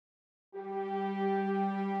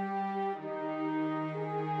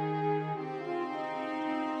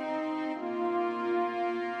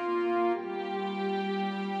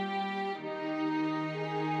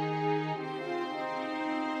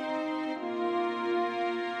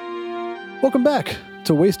Welcome back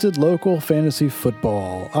to Wasted Local Fantasy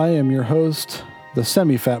Football. I am your host, the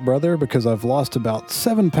semi-fat brother, because I've lost about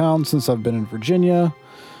 7 pounds since I've been in Virginia.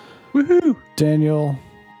 Woohoo! Daniel.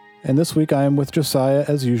 And this week I am with Josiah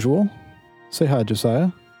as usual. Say hi, Josiah.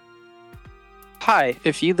 Hi.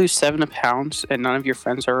 If you lose 7 pounds and none of your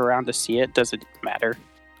friends are around to see it, does it matter?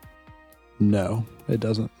 No, it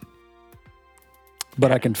doesn't.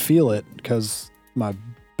 But I can feel it because my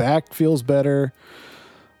back feels better.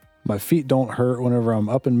 My feet don't hurt whenever I'm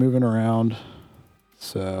up and moving around.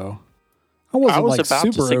 So I wasn't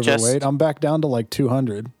super overweight. I'm back down to like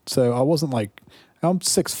 200. So I wasn't like, I'm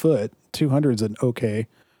 6 foot. 200 is an okay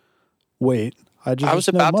weight. I was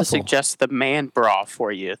about to suggest the man bra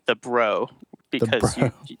for you, the bro, because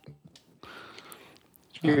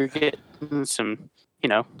you're getting some,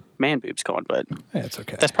 man boobs going, but yeah, it's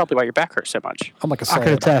okay. That's probably why your back hurts so much. I'm like a I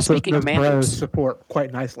could attest those Speaking of man bros boobs. support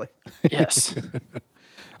quite nicely. Yes.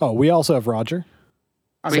 Oh, we also have Roger.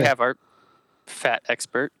 We have our fat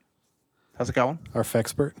expert. How's it going? Our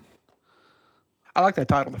fexpert. I like that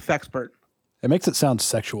title, the Fexpert. It makes it sound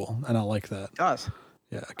sexual, and I like that. It does.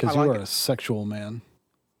 Yeah, because you are a sexual man.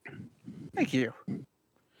 Thank you.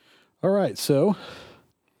 All right, so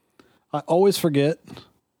I always forget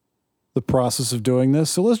the process of doing this,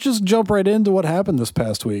 so let's just jump right into what happened this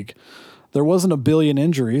past week. There wasn't a billion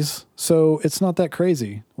injuries, so it's not that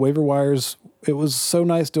crazy. Waiver wires, it was so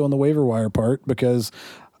nice doing the waiver wire part because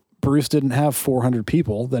Bruce didn't have 400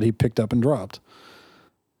 people that he picked up and dropped.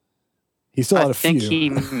 He still had a few. I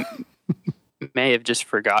think he may have just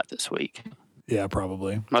forgot this week. Yeah,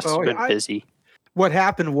 probably. Must have been busy. What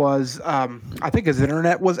happened was, I think his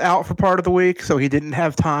internet was out for part of the week, so he didn't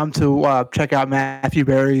have time to check out Matthew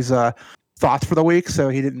Berry's thoughts for the week, so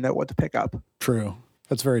he didn't know what to pick up. True.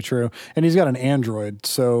 That's very true. And he's got an Android,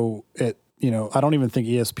 so I don't even think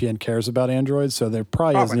ESPN cares about Android, so there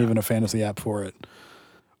probably isn't even a fantasy app for it.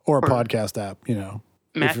 Or a podcast app,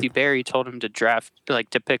 Matthew Berry told him to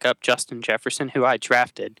to pick up Justin Jefferson, who I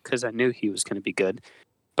drafted because I knew he was going to be good.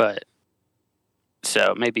 But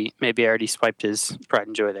so maybe I already swiped his pride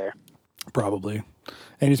and joy there. Probably.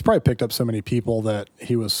 And he's probably picked up so many people that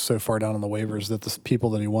he was so far down on the waivers that the people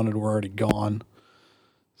that he wanted were already gone.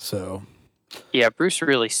 So yeah, Bruce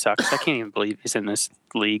really sucks. I can't even believe he's in this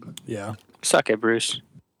league. Yeah. Suck it, Bruce.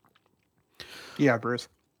 Yeah, Bruce.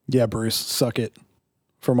 Yeah, Bruce. Suck it.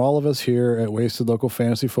 From all of us here at Wasted Local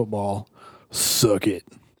Fantasy Football, suck it.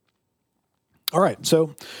 All right,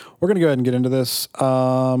 so we're going to go ahead and get into this.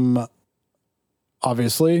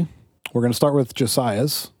 Obviously, we're going to start with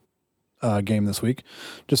Josiah's game this week.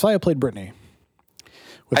 Josiah played Brittany.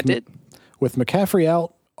 I did. With McCaffrey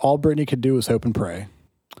out, all Brittany could do was hope and pray.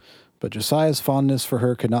 But Josiah's fondness for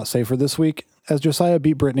her could not save her this week, as Josiah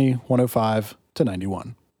beat Brittany 105 to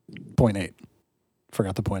 91.8.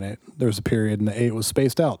 Forgot the 0.8. There was a period and the 8 was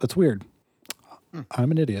spaced out. That's weird. I'm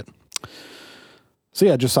an idiot. So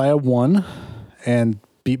yeah, Josiah won and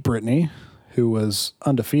beat Brittany, who was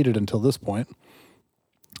undefeated until this point.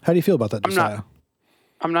 How do you feel about that, Josiah?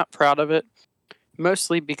 I'm not proud of it.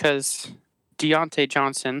 Mostly because Deontay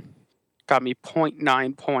Johnson got me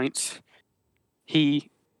 0.9 points. He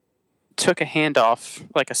took a handoff,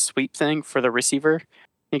 like a sweep thing for the receiver.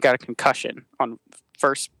 He got a concussion on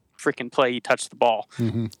first freaking play he touched the ball.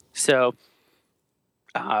 Mm-hmm. So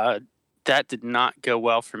that did not go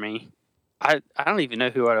well for me. I don't even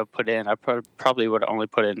know who I'd have put in. I probably would have only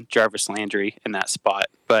put in Jarvis Landry in that spot.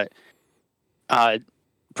 But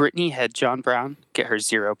Brittany had John Brown get her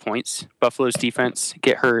 0 points. Buffalo's defense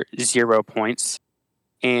get her 0 points.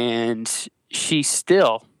 And she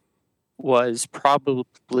still was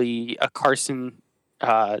probably a Chris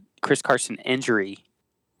Carson injury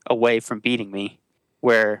away from beating me,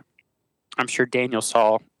 where I'm sure Daniel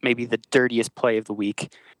saw maybe the dirtiest play of the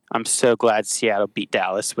week. I'm so glad Seattle beat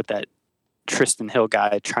Dallas with that Tristan Hill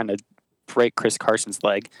guy trying to break Chris Carson's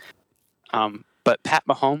leg. But Pat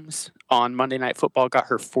Mahomes on Monday Night Football got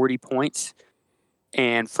her 40 points.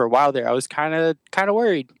 And for a while there, I was kind of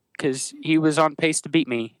worried because he was on pace to beat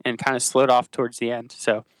me and kind of slowed off towards the end.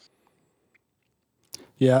 So,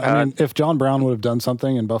 yeah, I mean, if John Brown would have done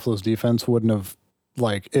something and Buffalo's defense wouldn't have,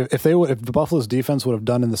 if the Buffalo's defense would have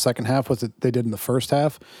done in the second half what they did in the first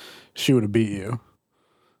half, she would have beat you.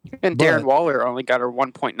 And Darren Waller only got her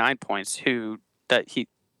 1.9 points.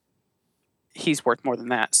 He's worth more than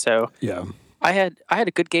that. So yeah, I had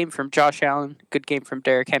a good game from Josh Allen, good game from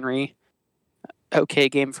Derrick Henry, okay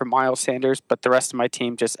game from Miles Sanders, but the rest of my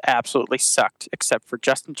team just absolutely sucked, except for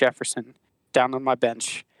Justin Jefferson down on my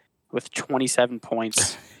bench with 27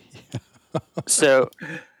 points. So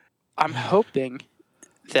I'm hoping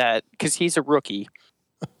that, because he's a rookie,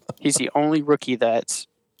 he's the only rookie that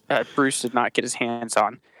Bruce did not get his hands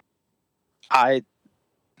on.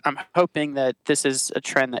 I'm hoping that this is a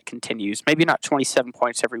trend that continues. Maybe not 27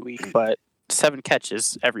 points every week, but 7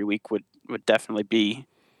 catches every week would definitely be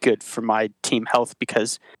good for my team health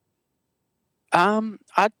because I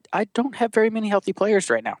don't have very many healthy players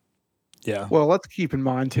right now. Yeah. Well, let's keep in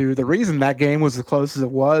mind, too, the reason that game was as close as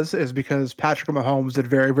it was is because Patrick Mahomes did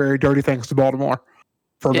very, very dirty things to Baltimore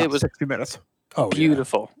for about 60 minutes. Oh,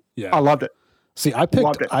 beautiful. Yeah. I loved it. See, I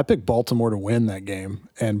picked Baltimore to win that game,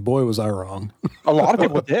 and boy, was I wrong. A lot of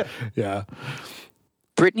people did. Yeah.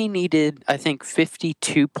 Brittany needed, I think,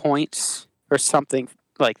 52 points or something,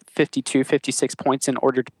 like 52, 56 points in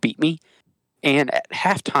order to beat me. And at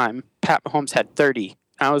halftime, Pat Mahomes had 30.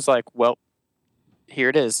 I was like, well, here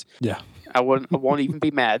it is. Yeah. I won't even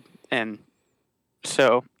be mad. And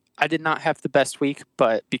so I did not have the best week,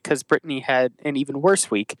 but because Brittany had an even worse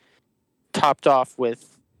week, topped off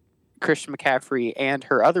with Christian McCaffrey and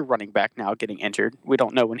her other running back now getting injured. We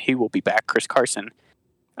don't know when he will be back, Chris Carson.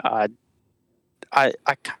 I kind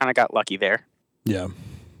of got lucky there. Yeah.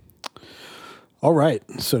 All right.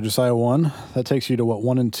 So Josiah won. That takes you to what,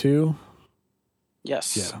 1 and 2?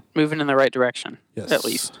 Yes. Yeah. Moving in the right direction. Yes. At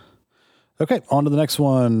least. Okay. On to the next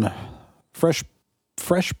one. Fresh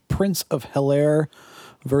Prince of Hilaire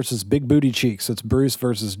versus Big Booty Cheeks. It's Bruce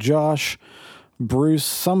versus Josh. Bruce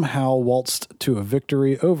somehow waltzed to a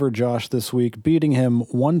victory over Josh this week, beating him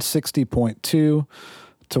 160.2 to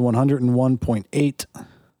 101.8.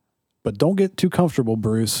 But don't get too comfortable,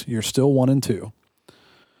 Bruce. You're still 1 and 2.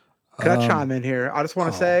 Can I chime in here? I just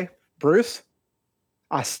want to say, Bruce,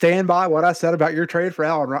 I stand by what I said about your trade for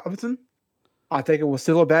Allen Robinson. I think it was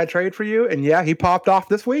still a bad trade for you. And yeah, he popped off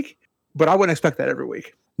this week, but I wouldn't expect that every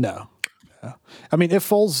week. No. Yeah. I mean, if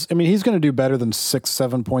Foles, he's going to do better than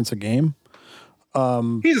 6-7 points a game.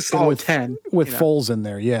 He's a solid 10 with Foles in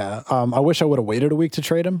there. Yeah. I wish I would have waited a week to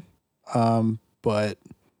trade him. But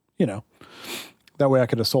that way I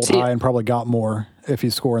could have sold high and probably got more if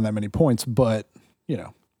he's scoring that many points. But,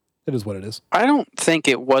 it is what it is. I don't think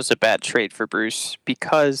it was a bad trade for Bruce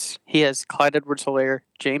because he has Clyde Edwards-Helaire,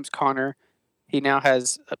 James Conner. He now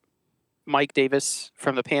has Mike Davis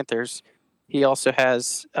from the Panthers. He also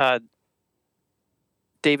has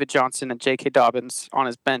David Johnson and J.K. Dobbins on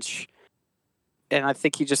his bench. And I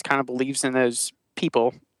think he just kind of believes in those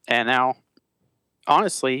people. And now,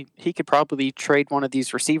 honestly, he could probably trade one of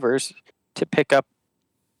these receivers to pick up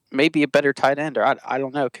maybe a better tight end, or I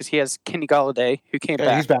don't know, because he has Kenny Golladay, who came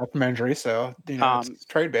back. He's back from injury, so it's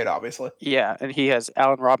trade bait, obviously. Yeah, and he has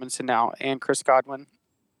Allen Robinson now and Chris Godwin.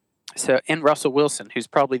 So and Russell Wilson, who's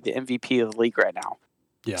probably the MVP of the league right now.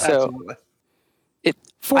 Yeah, so absolutely.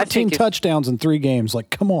 14 touchdowns in 3 games. Like,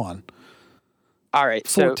 come on. All right,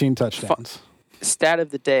 14 touchdowns. Stat of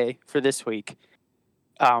the day for this week.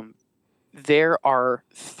 There are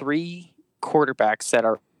 3 quarterbacks that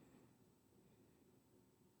are.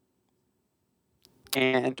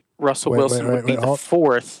 And Russell Wilson would be the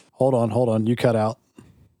 4th. Hold on. You cut out.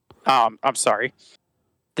 I'm sorry.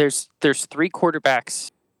 There's 3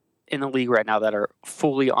 quarterbacks in the league right now that are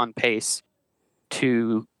fully on pace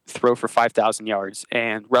to throw for 5,000 yards,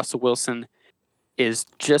 and Russell Wilson is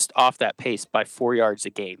just off that pace by 4 yards a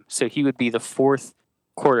game. So he would be the 4th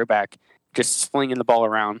quarterback just slinging the ball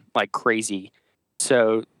around like crazy.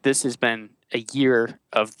 So this has been a year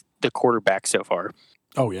of the quarterback so far.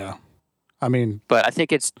 Oh, yeah. But I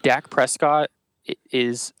think it's Dak Prescott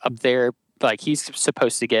is up there. Like, he's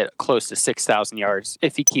supposed to get close to 6,000 yards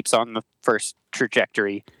if he keeps on the first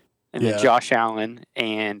trajectory. And then Josh Allen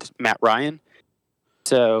and Matt Ryan.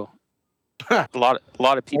 So a lot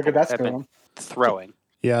of people have been throwing.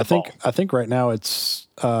 Yeah, I think right now it's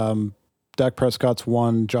Dak Prescott's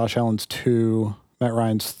 1, Josh Allen's 2, Matt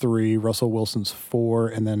Ryan's 3, Russell Wilson's 4,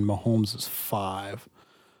 and then Mahomes is 5.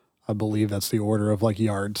 I believe that's the order of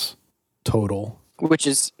yards total. Which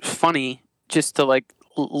is funny, just to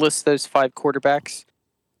list those 5 quarterbacks,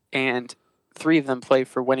 and 3 of them play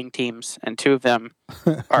for winning teams, and 2 of them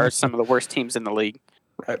are some of the worst teams in the league.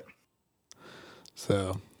 Right.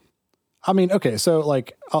 So, okay, so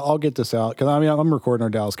I'll get this out because I'm recording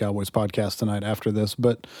our Dallas Cowboys podcast tonight after this,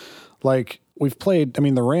 but we've played.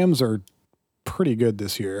 The Rams are pretty good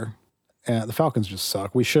this year, and the Falcons just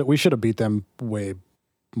suck. We should have beat them way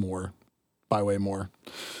more,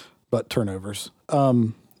 but turnovers.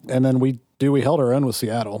 And then we held our own with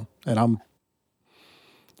Seattle, and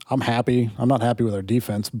I'm happy. I'm not happy with our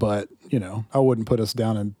defense, but I wouldn't put us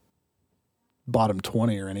down in bottom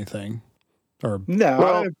 20 or anything.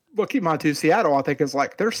 Well, keep in mind too, Seattle, I think is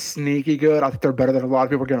they're sneaky good. I think they're better than a lot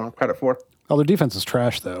of people are getting on credit for. Oh, their defense is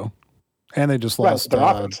trash though, and they just lost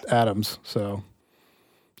Adams. So,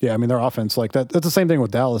 Yeah, I mean, their offense, like that. That's the same thing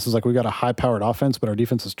with Dallas. Is like we got a high-powered offense, but our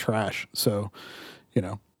defense is trash. So, you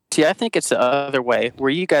know. See, I think it's the other way, where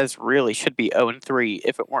you guys really should be 0-3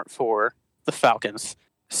 if it weren't for the Falcons.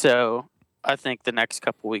 So I think the next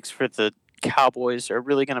couple weeks for the Cowboys are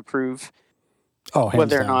really going to prove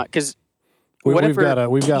whether or not, because we've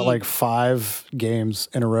got like 5 games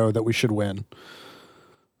in a row that we should win.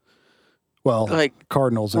 Well, like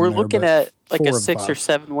Cardinals. We're looking at like a 6 or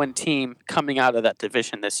 7 win team coming out of that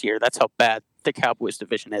division this year. That's how bad the Cowboys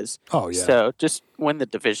division is. Oh yeah. So just win the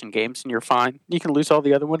division games and you're fine. You can lose all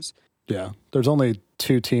the other ones. Yeah, there's only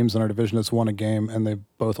 2 teams in our division that's won a game, and they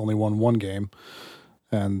both only won 1 game.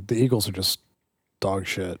 And the Eagles are just dog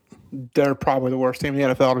shit. They're probably the worst team in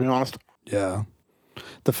the NFL, to be honest. Yeah,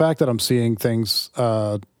 the fact that I'm seeing things.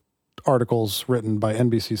 Articles written by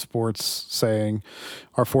NBC Sports saying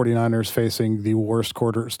our 49ers facing the worst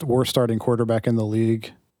starting quarterback in the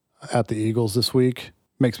league at the Eagles this week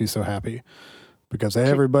makes me so happy, because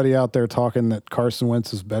everybody out there talking that Carson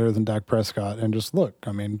Wentz is better than Dak Prescott, and just look,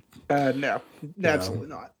 I mean, no, absolutely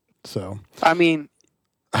not. So, I mean,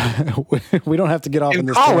 we don't have to get off in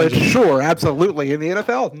this college, sure, absolutely. In the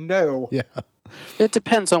NFL, no. Yeah, it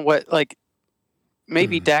depends on what, like.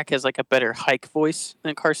 Maybe Dak has like a better hike voice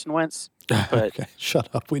than Carson Wentz. But okay, shut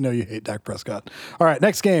up. We know you hate Dak Prescott. All right,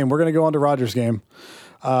 next game. We're going to go on to Roger's game.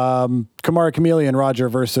 Kamara Chameleon Roger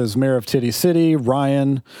versus Mayor of Titty City,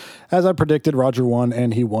 Ryan. As I predicted, Roger won,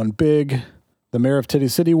 and he won big. The Mayor of Titty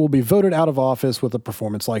City will be voted out of office with a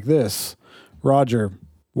performance like this. Roger,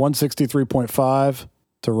 163.5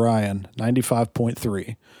 to Ryan,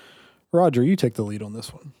 95.3. Roger, you take the lead on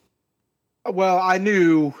this one. Well, I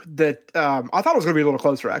knew that I thought it was going to be a little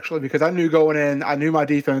closer, actually, because I knew going in, I knew my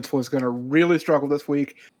defense was going to really struggle this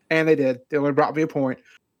week, and they did. They only brought me a point.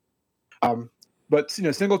 But,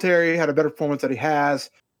 Singletary had a better performance that he has.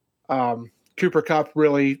 Cooper Kupp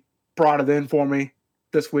really brought it in for me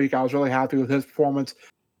this week. I was really happy with his performance.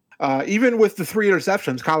 Even with the 3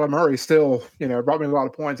 interceptions, Kyler Murray still, brought me a lot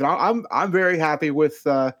of points. And I'm very happy with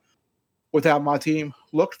how my team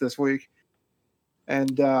looked this week.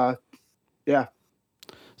 And, yeah.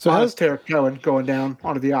 So how's Tarek Cohen going down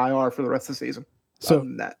onto the IR for the rest of the season? So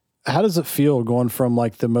how does it feel going from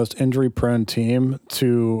like the most injury-prone team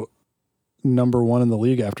to number 1 in the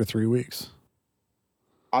league after 3 weeks?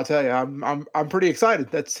 I'll tell you, I'm pretty excited.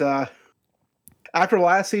 That's after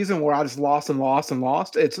last season where I just lost and lost and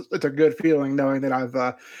lost. It's a good feeling knowing that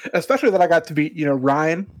I've, especially that I got to beat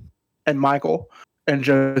Ryan and Michael and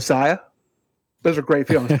Josiah. Those are great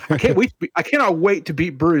feelings. I cannot wait to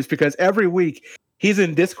beat Bruce, because every week he's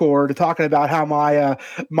in Discord talking about how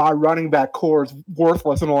my running back core is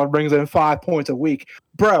worthless and only brings in 5 points a week.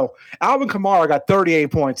 Bro, Alvin Kamara got 38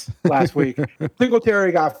 points last week.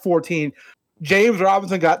 Singletary got 14. James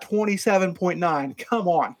Robinson got 27.9. Come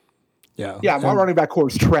on. Yeah, my running back core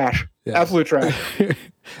is trash. Yeah. Absolute trash.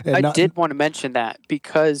 I did want to mention that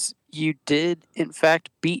because you did, in fact,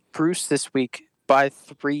 beat Bruce this week by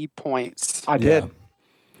 3 points. I did.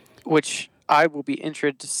 Which I will be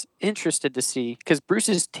interested to see, because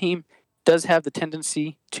Bruce's team does have the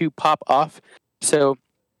tendency to pop off. So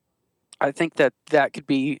I think that could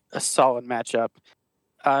be a solid matchup.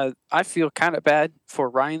 I feel kind of bad for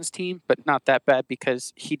Ryan's team, but not that bad,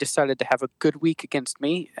 because he decided to have a good week against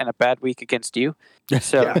me and a bad week against you.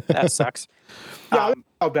 So that sucks. Yeah,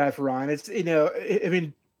 how bad for Ryan. It's, I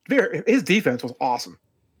mean, his defense was awesome.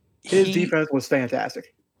 His defense was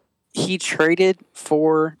fantastic. He traded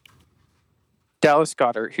for Dallas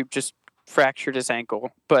Goedert, who just fractured his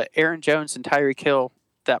ankle, but Aaron Jones and Tyreek Hill,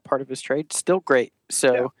 that part of his trade, still great.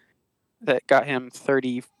 So that got him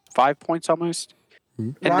 35 points almost.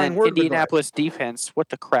 And Ryan then Indianapolis defense, what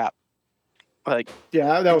the crap? Like,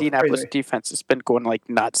 that Indianapolis defense has been going like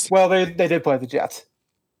nuts. Well, they did play the Jets.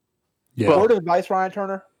 Yeah. Word of advice, Ryan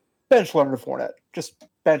Turner, bench Leonard Fournette. Just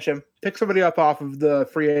bench him. Pick somebody up off of the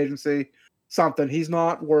free agency. Something. He's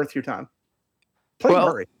not worth your time. Play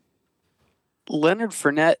Murray. Leonard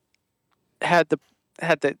Fournette had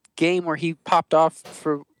the game where he popped off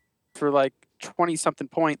for like 20-something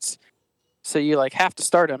points. So you like have to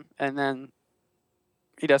start him, and then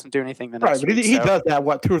he doesn't do anything the next week. But he does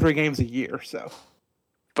that 2 or 3 games a year. So,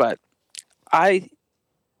 but I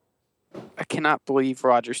cannot believe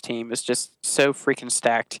Rodgers' team is just so freaking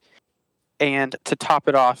stacked. And to top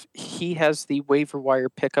it off, he has the waiver wire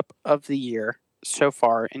pickup of the year so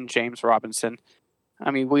far in James Robinson. I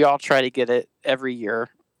mean, we all try to get it every year.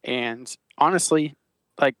 And honestly,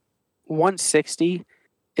 like 160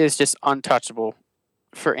 is just untouchable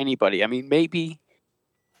for anybody. I mean, maybe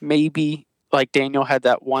like Daniel had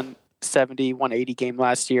that 170, 180 game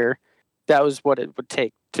last year. That was what it would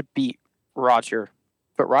take to beat Roger.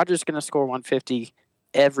 but Roger's going to score 150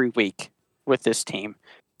 every week with this team.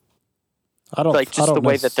 I don't like just the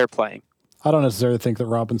way that they're playing. I don't necessarily think that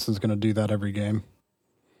Robinson's going to do that every game.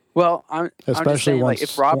 Well, I'm just saying, once, like,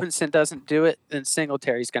 if Robinson doesn't do it, then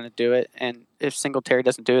Singletary's going to do it. And if Singletary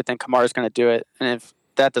doesn't do it, then Kamara's going to do it. And if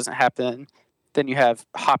that doesn't happen, then you have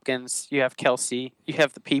Hopkins, you have Kelsey, you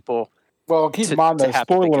have the people. Well, keep in mind, though,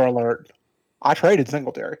 spoiler alert, I traded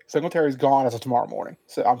Singletary. Singletary's gone as of tomorrow morning.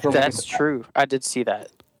 So I'm sure that's true. I did see that.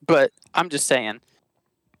 But I'm just saying,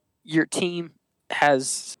 your team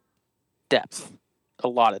has depth, a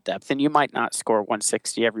lot of depth. And you might not score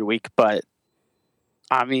 160 every week, but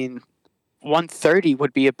I mean, 130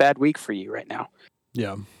 would be a bad week for you right now.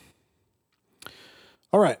 Yeah.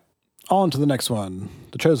 All right. On to the next one.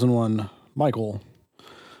 The chosen one, Michael,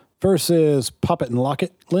 versus Poppet and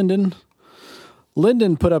Lockett, Lyndon.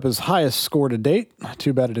 Lyndon put up his highest score to date.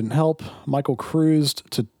 Too bad it didn't help. Michael cruised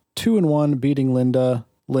to 2-1, beating Linda.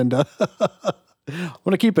 I'm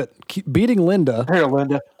going to keep it. Beating Linda. Here,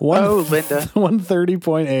 Linda. Linda.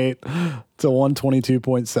 130.8 to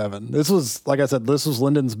 122.7. This was, like I said, this was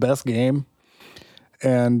Lyndon's best game.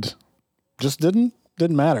 And just didn't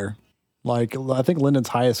matter. Like, I think Lyndon's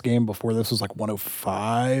highest game before this was like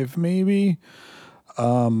 105, maybe.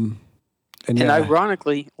 And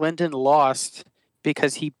ironically, Lyndon lost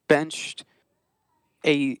because he benched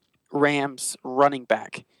a Rams running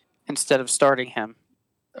back instead of starting him.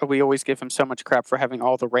 We always give him so much crap for having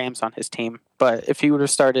all the Rams on his team. But if he would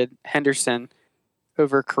have started Henderson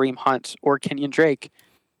over Kareem Hunt or Kenyon Drake,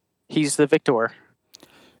 he's the victor.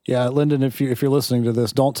 Yeah, Lyndon, if you're listening to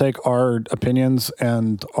this, don't take our opinions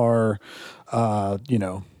and our,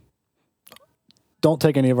 don't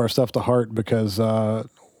take any of our stuff to heart, because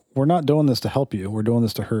we're not doing this to help you. We're doing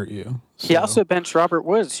this to hurt you. So. He also benched Robert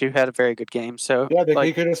Woods, who had a very good game. So yeah,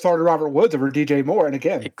 he could have started Robert Woods over DJ Moore, and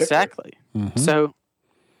again, exactly. Mm-hmm. So,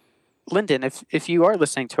 Lyndon, if you are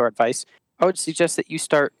listening to our advice, I would suggest that you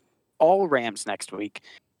start all Rams next week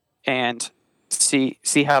and see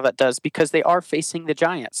how that does, because they are facing the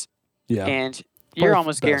Giants. Yeah. And you're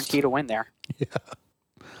almost guaranteed a win there. Yeah.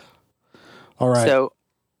 All right. So,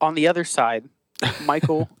 on the other side,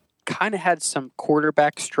 Michael kind of had some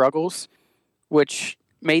quarterback struggles, which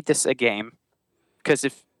made this a game. Because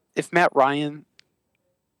if Matt Ryan,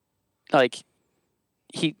 like,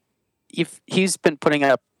 he's been putting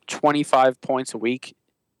up 25 points a week,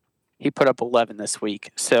 he put up 11 this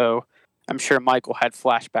week. So I'm sure Michael had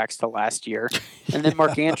flashbacks to last year. And then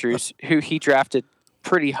Mark Andrews, who he drafted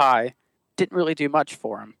pretty high, didn't really do much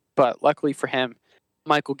for him. But luckily for him,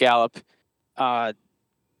 Michael Gallup,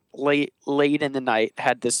 late in the night,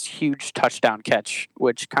 had this huge touchdown catch,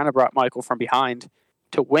 which kind of brought Michael from behind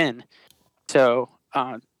to win. So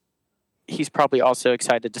he's probably also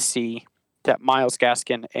excited to see that Myles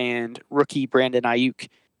Gaskin and rookie Brandon Ayuk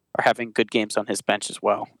are having good games on his bench as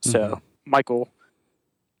well. So Michael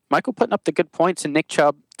putting up the good points, and Nick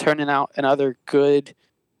Chubb turning out another good,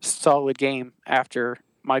 solid game after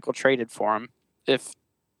Michael traded for him. If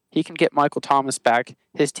he can get Michael Thomas back,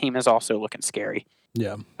 his team is also looking scary.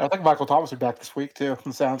 Yeah. I think Michael Thomas will be back this week, too,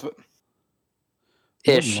 from the sounds of it.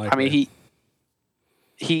 Ish. I mean,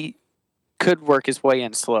 he could work his way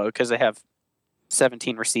in slow because they have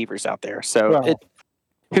 17 receivers out there. So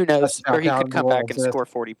who knows? Or he could come back and score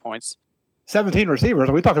 40 points. 17 receivers.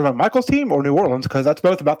 Are we talking about Michael's team or New Orleans? Because that's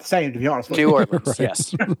both about the same, to be honest with you. New Orleans,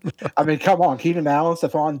 yes. I mean, come on. Keenan Allen,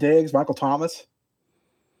 Stephon Diggs, Michael Thomas.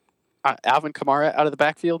 Alvin Kamara out of the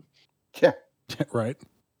backfield? Yeah. Right.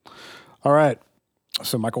 All right.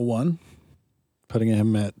 So Michael won, putting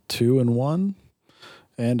him at 2-1.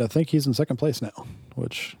 And I think he's in second place now,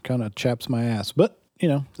 which kind of chaps my ass. But,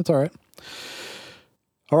 it's all right.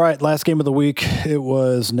 All right, last game of the week, it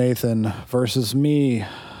was Nathan versus me.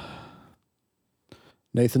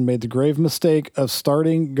 Nathan made the grave mistake of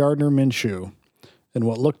starting Gardner Minshew in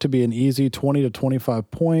what looked to be an easy 20 to 25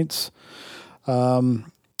 points.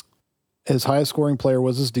 His highest scoring player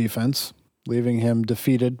was his defense, leaving him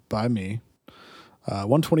defeated by me.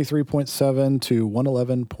 123.7 to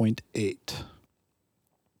 111.8.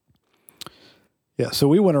 Yeah, so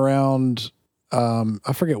we went around,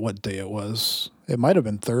 I forget what day it was. It might have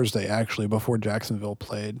been Thursday, actually, before Jacksonville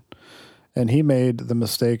played. And he made the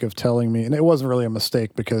mistake of telling me, and it wasn't really a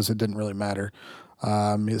mistake because it didn't really matter.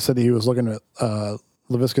 He said he was looking at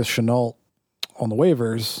Laviska Shenault on the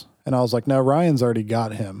waivers, and I was like, no, Ryan's already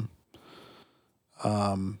got him.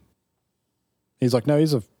 He's like, no,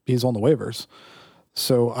 he's on the waivers.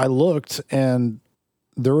 So I looked, and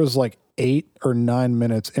there was like 8 or 9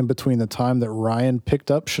 minutes in between the time that Ryan picked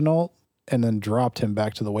up Shenault and then dropped him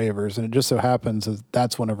back to the waivers. And it just so happens that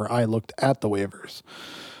that's whenever I looked at the waivers.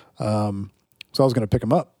 So I was going to pick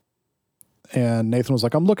him up. And Nathan was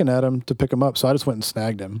like, I'm looking at him to pick him up. So I just went and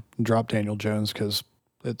snagged him and dropped Daniel Jones because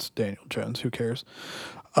it's Daniel Jones. Who cares?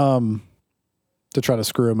 To try to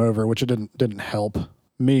screw him over, which it didn't help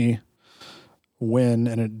me win,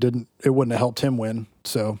 and it wouldn't have helped him win.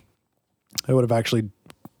 So it would have actually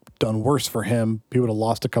done worse for him. He would have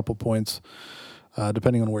lost a couple points,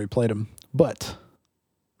 depending on where he played him. But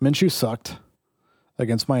Minshew sucked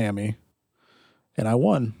against Miami, and I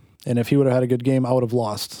won. And if he would have had a good game, I would have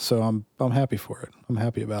lost. So I'm happy for it. I'm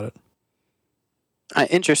happy about it.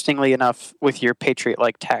 Interestingly enough, with your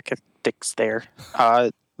Patriot-like tactics there,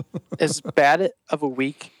 as bad of a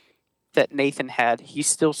week that Nathan had, he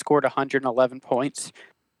still scored 111 points.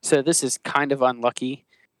 So this is kind of unlucky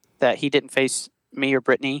that he didn't face me or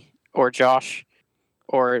Brittany or Josh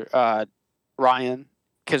or Ryan,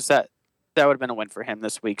 because that would have been a win for him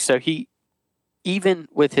this week. So he, even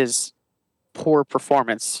with his poor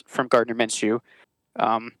performance from Gardner Minshew,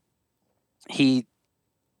 he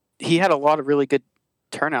had a lot of really good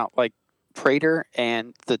turnout, like Prater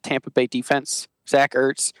and the Tampa Bay defense, Zach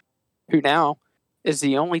Ertz, who now is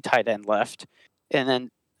the only tight end left, and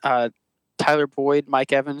then Tyler Boyd,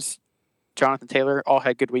 Mike Evans, Jonathan Taylor all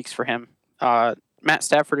had good weeks for him. Matt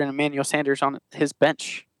Stafford and Emmanuel Sanders on his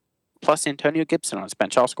bench, plus Antonio Gibson on his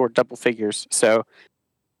bench, all scored double figures. So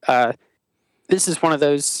this is one of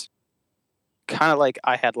those kind of like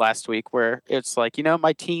I had last week, where it's like,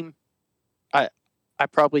 my team, I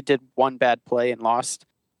probably did one bad play and lost,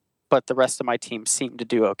 but the rest of my team seemed to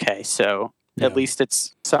do okay. So at least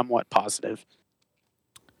it's somewhat positive.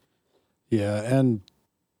 Yeah, and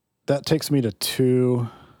that takes me to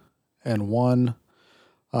 2-1.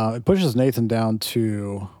 It pushes Nathan down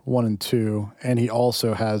to 1-2, and he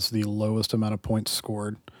also has the lowest amount of points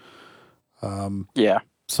scored. So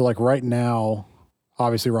like right now,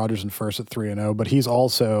 obviously Roger's in first at 3-0, but he's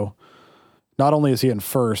also, not only is he in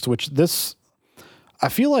first, I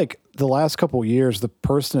feel like the last couple of years, the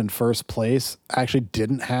person in first place actually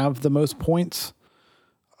didn't have the most points.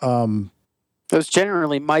 It was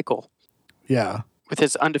generally Michael. Yeah. With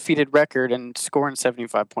his undefeated record and scoring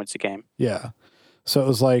 75 points a game. Yeah. So it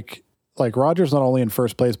was like Roger's not only in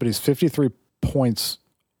first place, but he's 53 points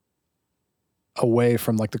away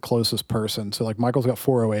from like the closest person. So like Michael's got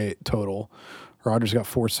 408 total. Roger's got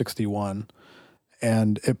 461.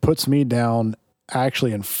 And it puts me down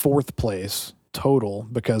actually in fourth place total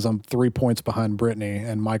because I'm 3 points behind Brittany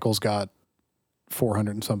and Michael's got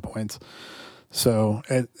 400 and some points. So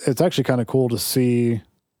it's actually kind of cool to see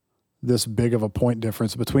this big of a point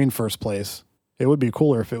difference between first place. It would be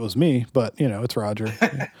cooler if it was me, but it's Roger.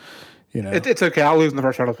 It's okay. I'll lose in the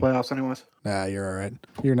first round of the playoffs anyways. Nah, you're all right.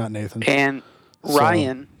 You're not Nathan. And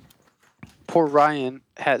Ryan, poor Ryan,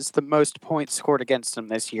 has the most points scored against him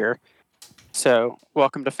this year. So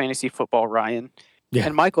welcome to fantasy football, Ryan. Yeah.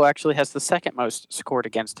 And Michael actually has the second most scored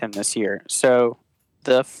against him this year. So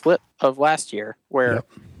the flip of last year, where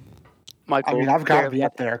Michael. I mean, I've got to be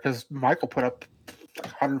up there because Michael put up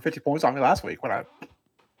 150 points on me last week when I.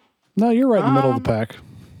 No, you're right in the middle of the pack.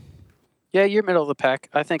 Yeah, you're middle of the pack.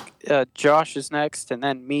 I think Josh is next, and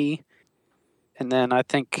then me, and then I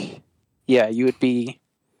think, you would be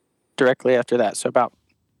directly after that. So about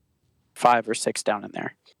 5 or 6 down in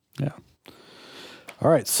there. Yeah. All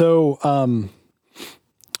right. So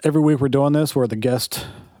every week we're doing this where the guest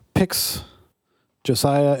picks,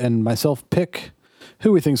 Josiah and myself pick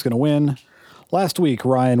who we think is going to win. Last week,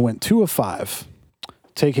 Ryan went 2 of 5,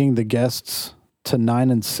 taking the guests to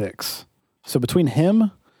 9-6. So between him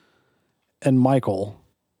and Michael,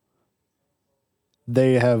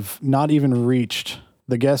 they have not even reached,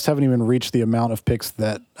 the guests haven't even reached the amount of picks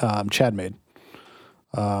that Chad made.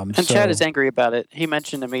 And Chad is angry about it. He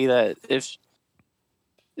mentioned to me that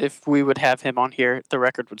if we would have him on here, the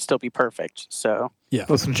record would still be perfect. So yeah.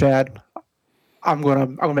 Listen, Chad, I'm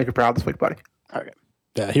gonna make you proud this week, buddy. Okay.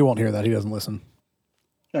 Yeah, he won't hear that. He doesn't listen.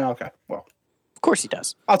 Yeah, okay. Well, of course he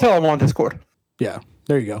does. I'll tell him on Discord. Yeah,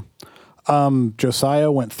 there you go.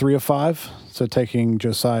 Josiah went 3 of 5, so taking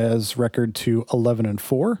Josiah's record to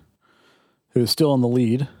 11-4, who is still in the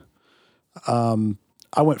lead. I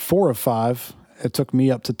went 4 of 5. It took me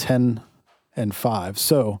up to 10-5.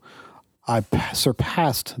 So I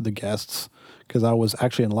surpassed the guests because I was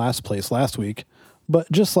actually in last place last week.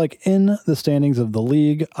 But just like in the standings of the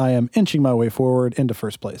league, I am inching my way forward into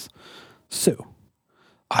first place. So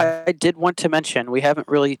I did want to mention, we haven't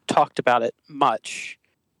really talked about it much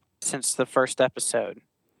since the first episode,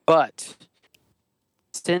 but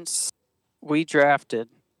since we drafted,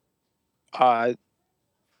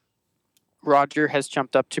 Roger has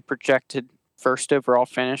jumped up to projected first overall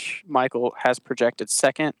finish. Michael has projected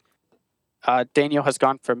second. Daniel has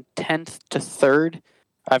gone from 10th to 3rd.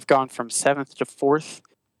 I've gone from 7th to 4th.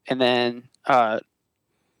 And then a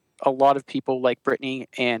lot of people like Brittany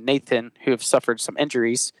and Nathan, who have suffered some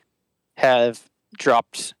injuries, have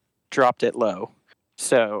dropped it low.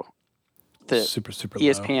 So the super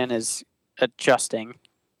ESPN is adjusting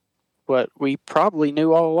what we probably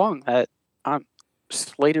knew all along, that I'm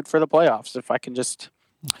slated for the playoffs if I can just,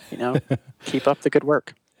 keep up the good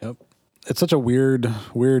work. Yep. It's such a weird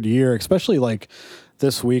year, especially like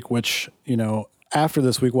this week, which, after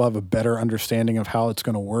this week, we'll have a better understanding of how it's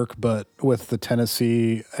going to work. But with the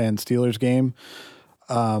Tennessee and Steelers game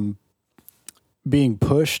being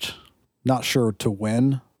pushed, not sure to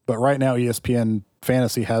win. But right now, ESPN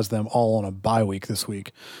Fantasy has them all on a bye week this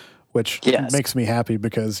week, which makes me happy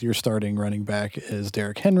because your starting running back is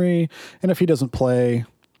Derrick Henry. And if he doesn't play,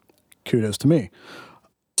 kudos to me.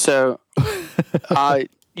 So I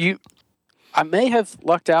may have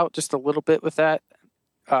lucked out just a little bit with that.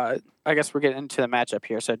 I guess we're getting into the matchup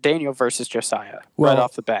here. So Daniel versus Josiah, right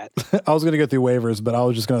off the bat. I was going to get through waivers, but I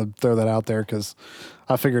was just going to throw that out there because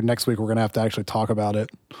I figured next week we're going to have to actually talk about it.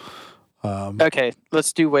 Okay,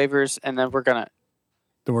 let's do waivers, and then we're going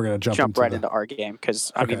to jump right into our game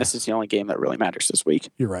because, I mean, this is the only game that really matters this week.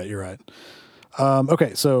 You're right.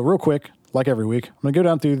 Okay, so real quick, like every week, I'm going to go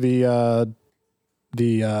down through the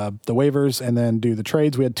waivers and then do the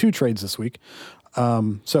trades. We had 2 trades this week.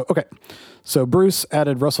 So Bruce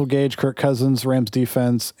added Russell Gage, Kirk Cousins, Rams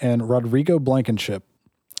defense, and Rodrigo Blankenship.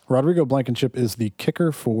 Rodrigo Blankenship is the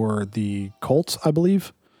kicker for the Colts, I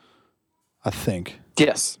believe. I think.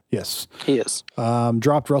 Yes. He is.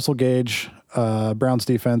 Dropped Russell Gage, Browns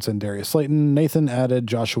defense, and Darius Slayton. Nathan added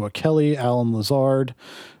Joshua Kelly, Alan Lazard,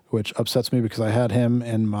 which upsets me because I had him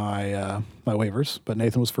in my my waivers, but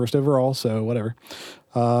Nathan was first overall, so whatever.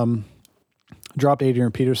 Dropped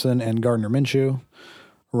Adrian Peterson and Gardner Minshew.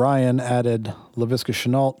 Ryan added Laviska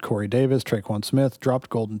Shenault, Corey Davis, Traquan Smith. Dropped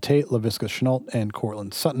Golden Tate, Laviska Shenault, and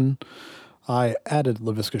Cortland Sutton. I added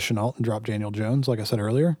Laviska Shenault and dropped Daniel Jones, like I said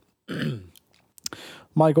earlier.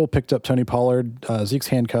 Michael picked up Tony Pollard, Zeke's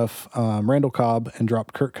handcuff, Randall Cobb, and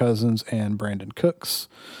dropped Kirk Cousins and Brandon Cooks.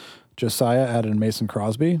 Josiah added Mason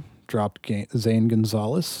Crosby, dropped Zane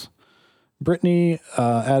Gonzalez. Brittany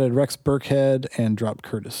added Rex Burkhead and dropped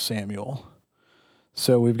Curtis Samuel.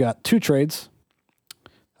 So we've got 2 trades.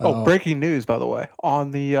 Breaking news, by the way,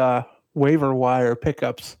 on the waiver wire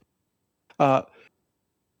pickups. Kamara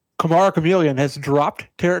Chameleon has dropped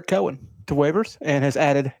Tarek Cohen to waivers and has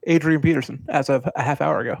added Adrian Peterson as of a half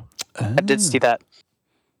hour ago. I did see that.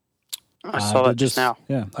 I saw that just now.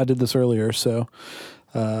 Yeah, I did this earlier, so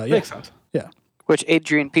makes sense. Yeah. Which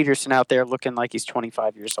Adrian Peterson out there looking like he's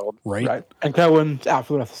 25 years old. Right. And Cohen's out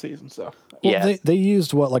for the rest of the season, so. Well, they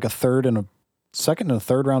used like a third and a second and a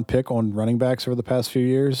third round pick on running backs over the past few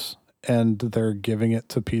years, and they're giving it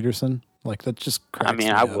to Peterson. Like, that just cracks me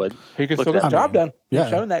I up. would. He can still get the job done. Yeah.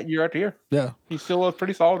 He's shown that year after year. Yeah. He's still a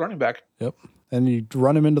pretty solid running back. Yep. And you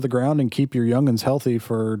run him into the ground and keep your youngins healthy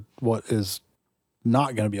for what is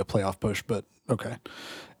not going to be a playoff push, but okay.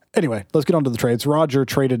 Anyway, let's get on to the trades. Roger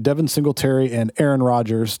traded Devin Singletary and Aaron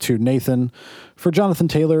Rodgers to Nathan for Jonathan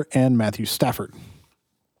Taylor and Matthew Stafford.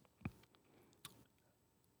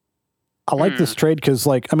 I like this trade because,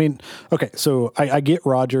 so I get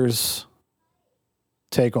Rodgers'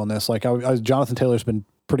 take on this. Jonathan Taylor's been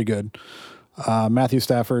pretty good. Matthew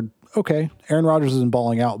Stafford, okay. Aaron Rodgers isn't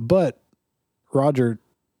balling out, but Aaron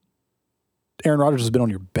Rodgers has been on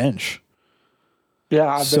your bench. Yeah,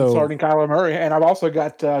 I've been starting Kyler Murray, and I've also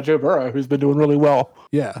got Joe Burrow, who's been doing really well.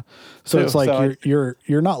 Yeah, so it's like you're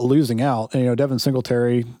not losing out. And Devin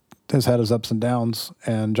Singletary has had his ups and downs,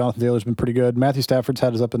 and Jonathan Taylor's been pretty good. Matthew Stafford's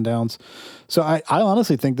had his up and downs. So I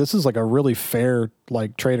honestly think this is like a really fair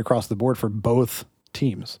trade across the board for both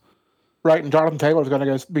teams. Right, and Jonathan Taylor's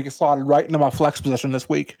going to be slotted right into my flex position this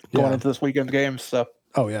week, going into this weekend's games. So.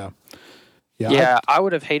 Oh yeah. Yeah, I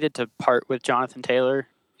would have hated to part with Jonathan Taylor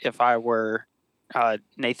if I were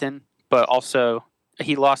Nathan, but also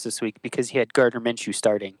he lost this week because he had Gardner Minshew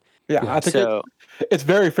starting. Yeah, I think it's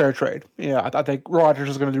very fair trade. Yeah, I think Rodgers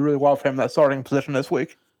is going to do really well for him in that starting position this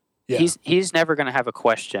week. Yeah. He's never going to have a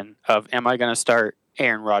question of, am I going to start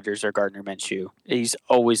Aaron Rodgers or Gardner Minshew? He's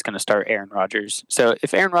always going to start Aaron Rodgers. So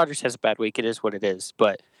if Aaron Rodgers has a bad week, it is what it is.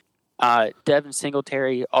 But Devin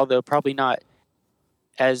Singletary, although probably not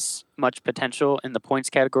as much potential in the points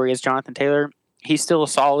category as Jonathan Taylor, he's still a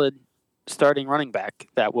solid starting running back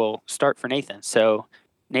that will start for Nathan. So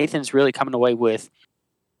Nathan's really coming away with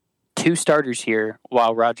 2 starters here,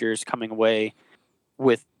 while Rodgers coming away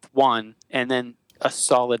with 1, and then a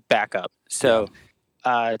solid backup. So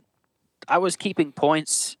I was keeping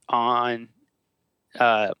points on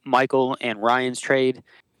Michael and Ryan's trade.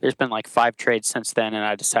 There's been like 5 trades since then, and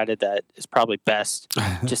I decided that it's probably best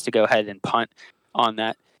just to go ahead and punt on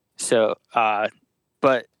that. So,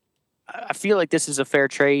 but I feel like this is a fair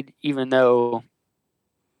trade, even though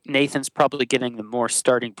Nathan's probably getting the more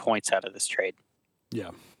starting points out of this trade. Yeah.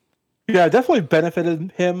 Yeah, it definitely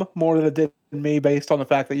benefited him more than it did me based on the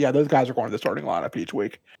fact that, yeah, those guys are going to the starting lineup each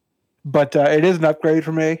week. But it is an upgrade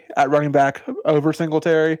for me at running back over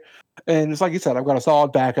Singletary. And it's like you said, I've got a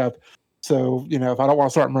solid backup. So, if I don't want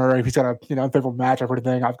to start Murray, if he's got a, unfavorable matchup or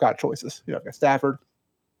anything, I've got choices. I've got Stafford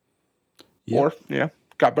or,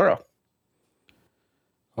 got Burrow.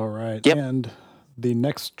 All right. Yep. And the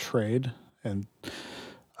next trade, and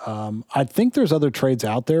I think there's other trades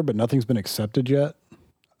out there, but nothing's been accepted yet.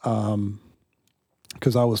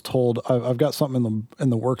 Because I was told I've got something in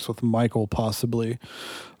the works with Michael, possibly.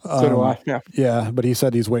 So do I. Yeah. Yeah, but he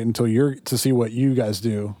said he's waiting until to see what you guys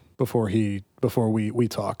do before we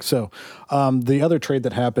talk. So the other trade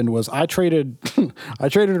that happened was I traded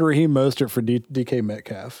Raheem Mostert for DK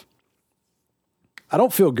Metcalf. I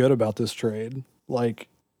don't feel good about this trade. Like,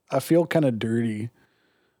 I feel kind of dirty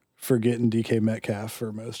for getting DK Metcalf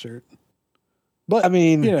for Mostert. But I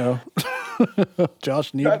mean,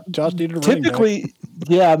 Josh needed a running back. Typically,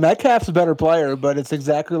 yeah, Metcalf's a better player, but it's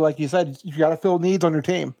exactly like you said. You got to fill needs on your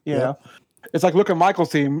team. You know, it's like look at Michael's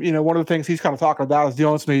team. One of the things he's kind of talking about is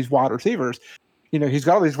dealing with some of these wide receivers. He's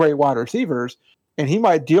got all these great wide receivers, and he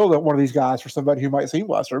might deal with one of these guys for somebody who might seem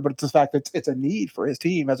lesser. But it's the fact that it's a need for his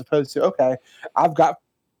team as opposed to I've got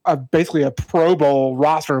basically a Pro Bowl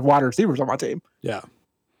roster of wide receivers on my team. Yeah,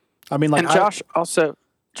 I mean, like, and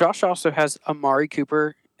Josh also has Amari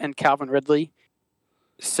Cooper and Calvin Ridley.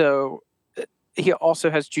 So he also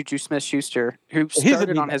has Juju Smith-Schuster, who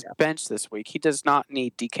started on his bench this week. He does not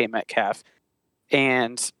need DK Metcalf.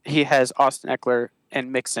 And he has Austin Eckler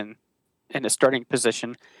and Mixon in his starting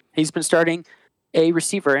position. He's been starting a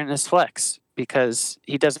receiver in his flex because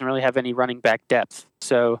he doesn't really have any running back depth.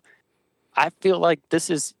 So I feel like this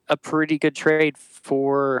is a pretty good trade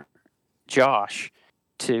for Josh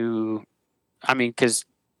because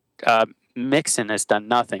Mixon has done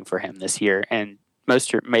nothing for him this year, and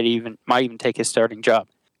Mostert might even take his starting job.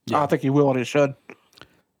 Yeah. I think he will, and he should.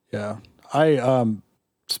 Yeah.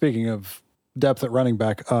 Speaking of depth at running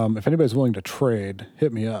back, if anybody's willing to trade,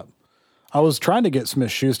 hit me up. I was trying to get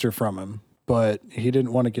Smith-Schuster from him, but he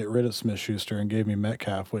didn't want to get rid of Smith-Schuster and gave me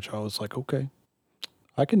Metcalf, which I was like, okay,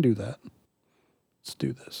 I can do that. Let's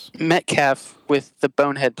do this. Metcalf with the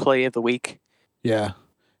bonehead play of the week. Yeah.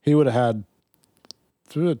 He would have had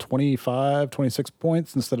 25, 26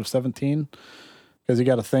 points instead of 17. Because you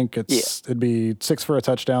got to think it'd be 6 for a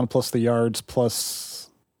touchdown plus the yards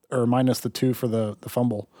minus the 2 for the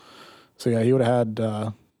fumble. So yeah, he would have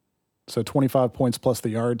had 25 points plus the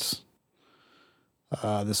yards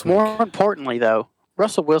this week. More importantly, though,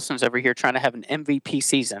 Russell Wilson's over here trying to have an MVP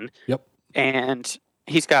season. Yep. And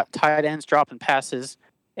he's got tight ends dropping passes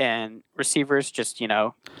and receivers just,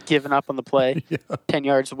 giving up on the play 10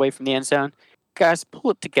 yards away from the end zone. Guys,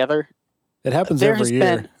 pull it together. It happens every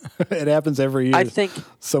year. It happens every year. I think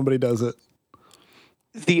somebody does it.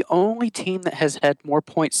 The only team that has had more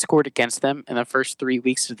points scored against them in the first 3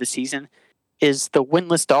 weeks of the season is the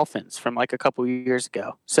winless Dolphins from like a couple years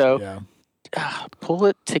ago. So pull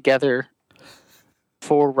it together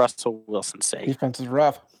for Russell Wilson's sake. Defense is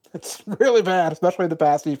rough. It's really bad, especially the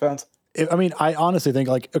pass defense. I honestly think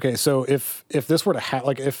so if this were to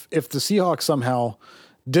happen, if the Seahawks somehow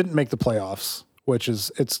didn't make the playoffs, which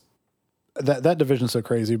is that division's so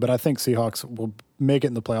crazy, but I think Seahawks will make it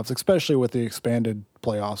in the playoffs, especially with the expanded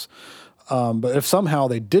playoffs. But if somehow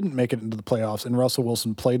they didn't make it into the playoffs and Russell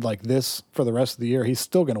Wilson played like this for the rest of the year, he's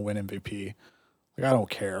still going to win MVP. Like, I don't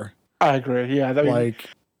care. I agree. Yeah.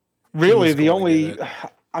 Really the only,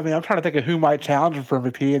 I'm trying to think of who might challenge him for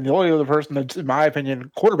MVP, and the only other person that's, in my opinion,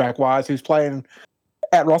 quarterback wise, who's playing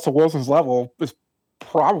at Russell Wilson's level is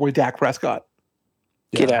probably Dak Prescott.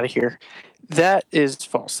 Get out of here. That is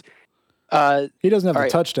false. He doesn't have the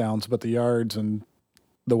touchdowns, but the yards and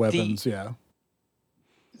the weapons, The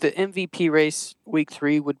MVP race week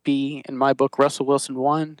 3 would be, in my book, Russell Wilson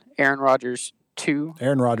 1, Aaron Rodgers 2.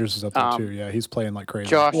 Aaron Rodgers is up there too. Yeah, he's playing like crazy.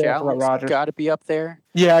 Josh Allen's got to be up there.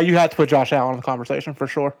 Yeah, you had to put Josh Allen in the conversation for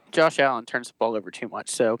sure. Josh Allen turns the ball over too much.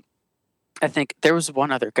 So I think there was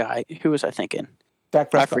one other guy. Who was I thinking?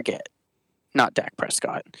 Dak Prescott. I forget. Not Dak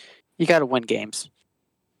Prescott. You got to win games.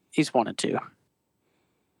 He's 1 and 2.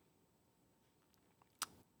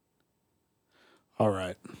 All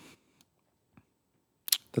right.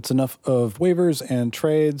 That's enough of waivers and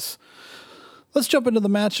trades. Let's jump into the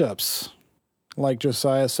matchups. Like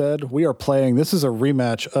Josiah said, we are playing. This is a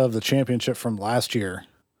rematch of the championship from last year.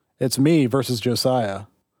 It's me versus Josiah.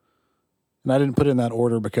 And I didn't put it in that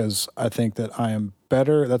order because I think that I am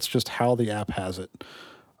better. That's just how the app has it.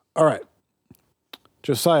 All right.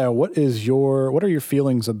 Josiah, what are your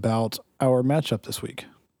feelings about our matchup this week?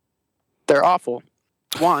 They're awful.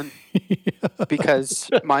 One, because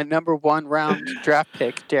my number 1 round draft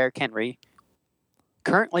pick, Derrick Henry,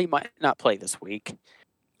 currently might not play this week.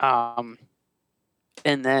 And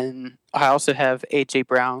then I also have A.J.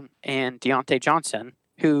 Brown and Deontay Johnson,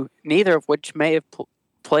 who neither of which may have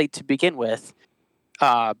played to begin with.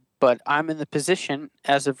 But I'm in the position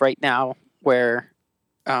as of right now where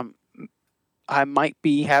I might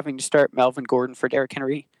be having to start Melvin Gordon for Derrick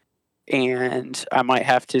Henry, and I might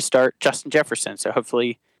have to start Justin Jefferson. So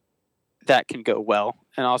hopefully that can go well.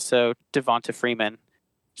 And also Devonta Freeman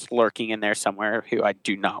is lurking in there somewhere, who I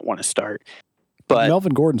do not want to start. But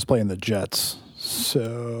Melvin Gordon's playing the Jets,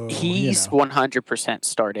 so he's 100%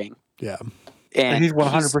 starting. Yeah. And he's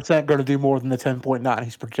 100% going to do more than the 10.9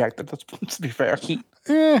 he's projected. Let's be fair.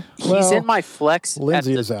 He's in my flex.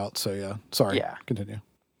 Lindsey is out, so yeah. Sorry. Yeah. Continue.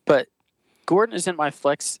 But Gordon is in my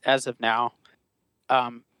flex as of now.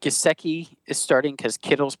 Gesicki is starting because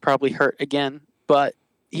Kittle's probably hurt again, but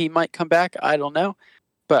he might come back. I don't know.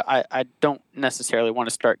 But I don't necessarily want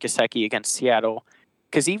to start Gesicki against Seattle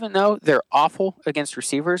because even though they're awful against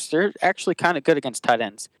receivers, they're actually kind of good against tight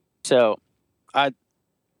ends. So I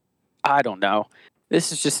don't know.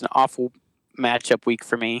 This is just an awful matchup week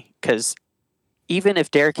for me because even if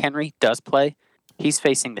Derrick Henry does play, he's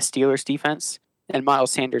facing the Steelers defense and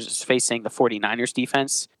Miles Sanders is facing the 49ers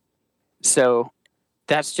defense. So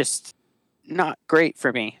that's just not great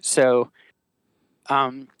for me. So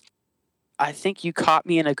I think you caught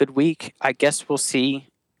me in a good week. I guess we'll see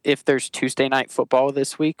if there's Tuesday night football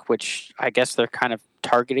this week, which I guess they're kind of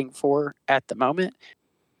targeting for at the moment.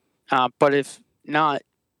 But if not,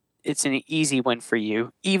 it's an easy win for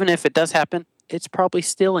you. Even if it does happen, it's probably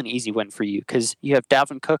still an easy win for you because you have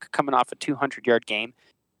Dalvin Cook coming off a 200-yard game.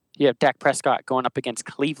 You have Dak Prescott going up against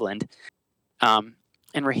Cleveland. And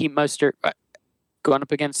Raheem Mostert going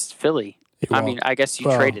up against Philly. I mean, I guess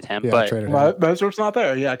you traded him, but Mostert's not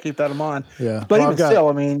there. Yeah, keep that in mind. Yeah. But even still,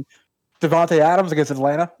 I mean, Devontae Adams against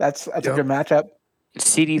Atlanta, that's a good matchup.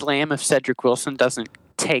 CeeDee Lamb, if Cedric Wilson doesn't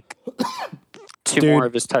take two more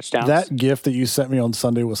of his touchdowns. That gift that you sent me on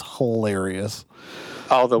Sunday was hilarious.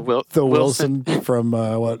 Oh, the Wilson from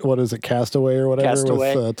what is it, Castaway or whatever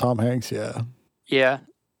Castaway. With Tom Hanks. Yeah. Yeah.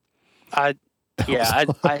 I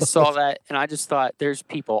saw that and I just thought there's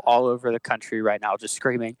people all over the country right now just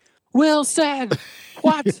screaming, Wilson,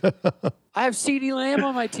 what? I have CeeDee Lamb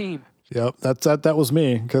on my team. Yep, that was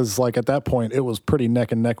me because like at that point it was pretty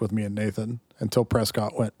neck and neck with me and Nathan until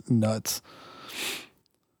Prescott went nuts.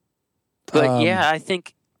 But yeah, I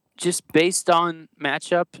think just based on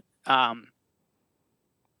matchup,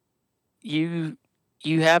 you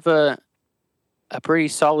have a pretty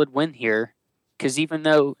solid win here because even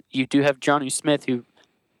though you do have Jonnu Smith who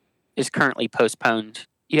is currently postponed,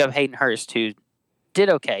 you have Hayden Hurst who did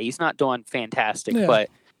okay. He's not doing fantastic, but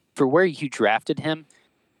for where you drafted him,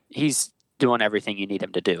 he's doing everything you need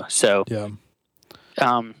him to do. So yeah.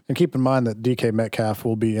 And keep in mind that DK Metcalf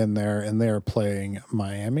will be in there, and they are playing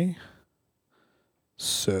Miami.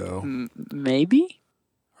 So maybe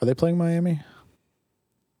are they playing Miami?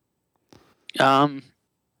 I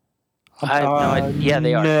have no idea. Yeah,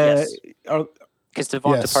 they are. Yes, because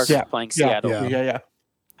Devonta Parker is playing Seattle. Yeah,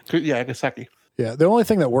 Gesicki. Yeah, the only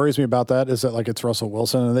thing that worries me about that is that like it's Russell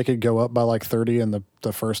Wilson, and they could go up by like 30 in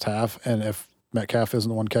the first half, and if Metcalf isn't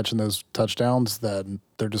the one catching those touchdowns, then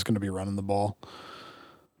they're just going to be running the ball.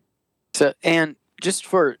 So, and just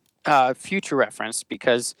for future reference,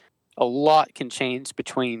 because a lot can change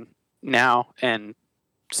between now and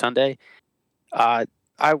Sunday, I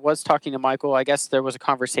was talking to Michael. I guess there was a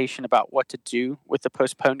conversation about what to do with the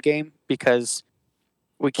postponed game because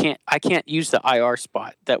I can't use the IR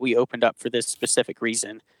spot that we opened up for this specific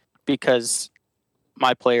reason because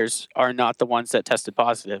my players are not the ones that tested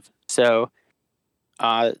positive. So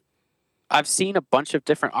I've seen a bunch of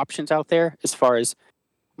different options out there as far as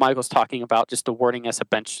Michael's talking about just awarding us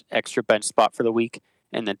extra bench spot for the week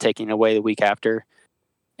and then taking away the week after.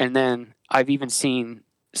 And then I've even seen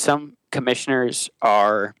some commissioners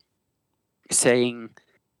are saying,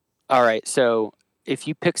 all right, so if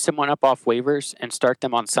you pick someone up off waivers and start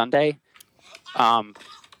them on Sunday,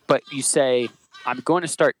 but you say, I'm going to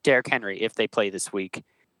start Derrick Henry if they play this week,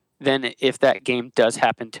 then if that game does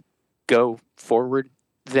happen to go forward,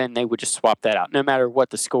 then they would just swap that out, no matter what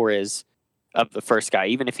the score is of the first guy.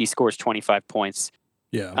 Even if he scores 25 points,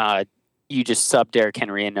 you just sub Derrick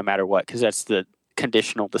Henry in no matter what, because that's the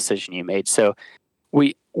conditional decision you made. So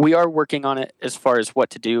we are working on it as far as what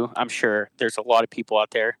to do. I'm sure there's a lot of people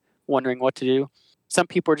out there wondering what to do. Some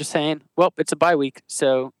people are just saying, well, it's a bye week,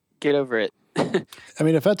 so get over it. I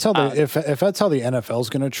mean, if that's how if that's how the NFL is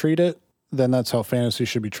going to treat it, then that's how fantasy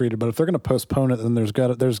should be treated. But if they're going to postpone it, then there's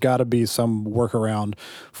got to be some workaround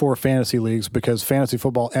for fantasy leagues, because fantasy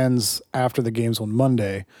football ends after the games on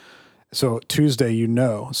Monday. So Tuesday,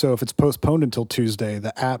 So if it's postponed until Tuesday,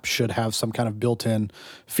 the app should have some kind of built-in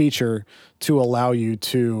feature to allow you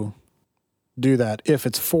to do that if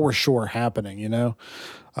it's for sure happening,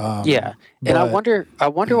 Yeah. And I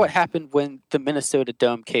wonder what happened when the Minnesota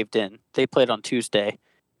Dome caved in. They played on Tuesday.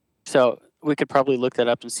 So we could probably look that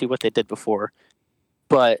up and see what they did before.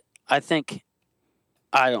 But I think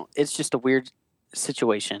it's just a weird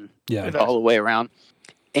situation all the way around.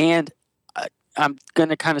 And I'm going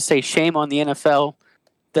to kind of say shame on the NFL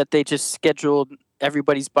that they just scheduled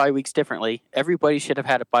everybody's bye weeks differently. Everybody should have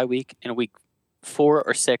had a bye week in week 4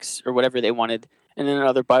 or 6 or whatever they wanted, and then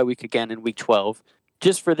another bye week again in week 12,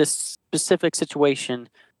 just for this specific situation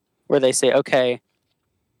where they say, okay,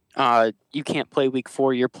 you can't play week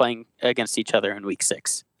 4, you're playing against each other in week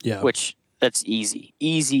 6. Yeah. Which that's easy.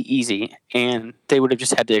 And they would have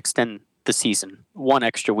just had to extend the season 1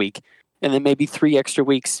 extra week, and then maybe 3 extra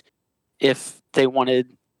weeks if they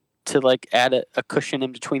wanted to add a cushion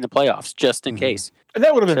in between the playoffs just in case. And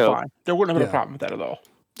that would have been fine. There wouldn't have been a problem with that at all.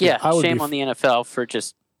 Yeah, shame on the NFL for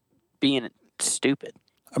just being stupid.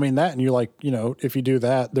 I mean, that, and you if you do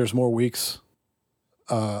that, there's more weeks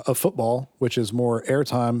of football, which is more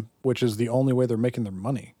airtime, which is the only way they're making their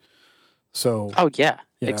money. So, oh yeah,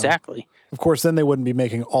 exactly. Of course, then they wouldn't be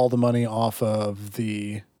making all the money off of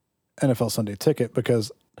the NFL Sunday Ticket,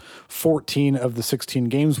 because 14 of the 16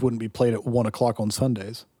 games wouldn't be played at 1:00 on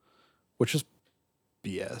Sundays, which is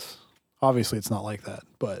BS. Obviously, it's not like that,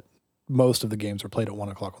 but most of the games are played at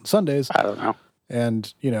 1:00 on Sundays. I don't know.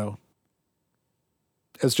 And,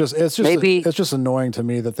 it's just annoying to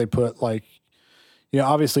me that they put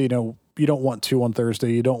obviously, you don't want 2 on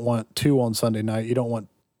Thursday. You don't want 2 on Sunday night.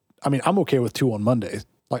 I'm okay with 2 on Monday.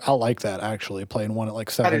 I like that, actually, playing one at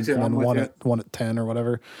 7 and then one at 10 or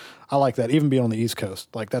whatever. I like that, even being on the East Coast.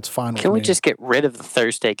 That's fine with me. Can we just get rid of the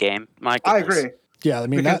Thursday game? I agree. Yeah,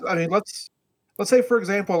 let's say, for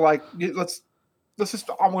example, let's just,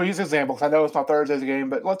 I'm going to use an example because I know it's not Thursday's game,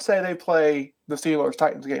 but let's say they play the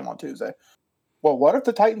Steelers-Titans game on Tuesday. Well, what if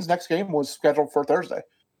the Titans' next game was scheduled for Thursday?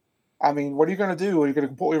 I mean, what are you going to do? Are you going to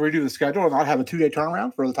completely redo the schedule and not have a 2-day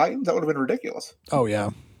turnaround for the Titans? That would have been ridiculous. Oh, yeah.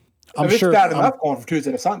 It's bad enough going from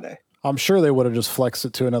Tuesday to Sunday. I'm sure they would have just flexed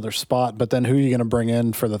it to another spot, but then who are you going to bring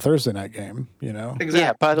in for the Thursday night game, Exactly.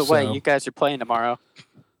 Yeah, by the way, you guys are playing tomorrow.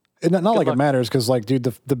 Not like luck. It matters, because, dude,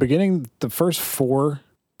 the first 4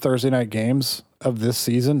 Thursday night games of this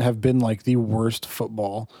season have been, the worst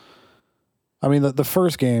football. I mean, the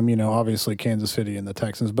first game, obviously Kansas City and the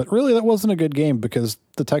Texans, but really that wasn't a good game because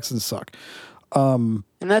the Texans suck. And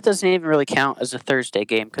that doesn't even really count as a Thursday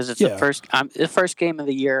game because it's the first game of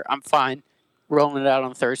the year. I'm fine rolling it out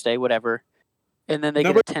on Thursday, whatever. And then they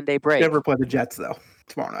get a 10-day break. Never play the Jets, though,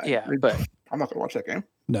 tomorrow night. Yeah, but I'm not going to watch that game.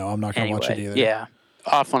 No, I'm not going to watch it either. Yeah,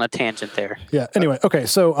 off on a tangent there. Yeah, anyway, okay,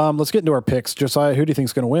 so let's get into our picks. Josiah, who do you think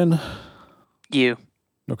is going to win? You.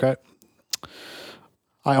 Okay.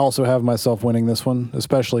 I also have myself winning this one,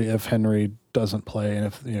 especially if Henry doesn't play and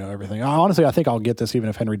if, everything. Honestly, I think I'll get this even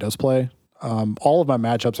if Henry does play. All of my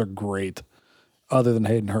matchups are great other than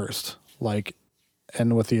Hayden Hurst.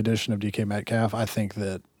 And with the addition of DK Metcalf, I think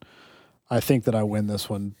that I win this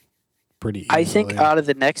one pretty easily. I think out of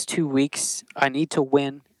the next 2 weeks, I need to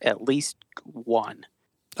win at least one.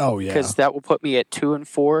 Oh, yeah. Because that will put me at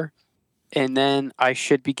 2-4. And then I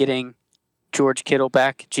should be getting George Kittle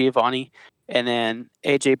back, Giovanni, and then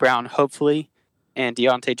A.J. Brown, hopefully, and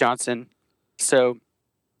Deontay Johnson. So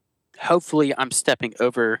hopefully I'm stepping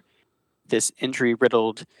over this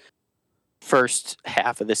injury-riddled first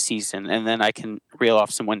half of the season, and then I can reel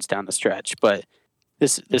off some wins down the stretch. But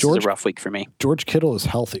this is a rough week for me. George Kittle is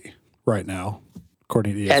healthy right now,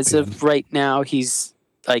 according to ESPN. As of right now, he's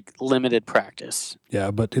limited practice.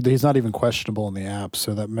 Yeah, but he's not even questionable in the app,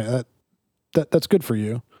 so that's good for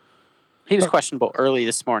you. He was questionable early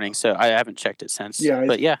this morning, so I haven't checked it since. Yeah,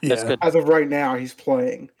 but that's good. As of right now, he's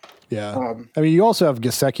playing. Yeah. I mean, you also have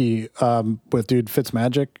Gesicki with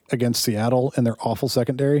Fitzmagic against Seattle and their awful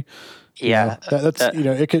secondary. Yeah.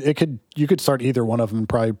 You could start either one of them and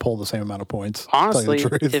probably pull the same amount of points. Honestly,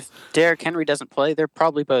 if Derrick Henry doesn't play, they're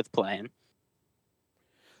probably both playing.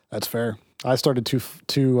 That's fair. I started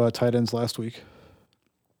two tight ends last week.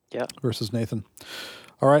 Yeah. Versus Nathan.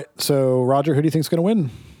 All right. So, Roger, who do you think is going to win?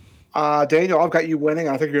 Daniel, I've got you winning.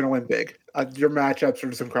 I think you're going to win big. Your matchups are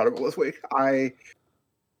just incredible this week.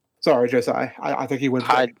 Sorry, Josiah. I think he wins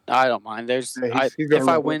big. I don't mind. He's if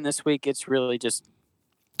I win this week, it's really just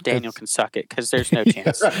Daniel can suck it because there's no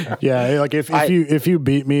chance. Yeah, like if you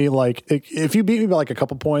beat me, like if you beat me by like a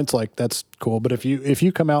couple points, like that's cool. But if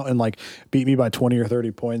you come out and like beat me by 20 or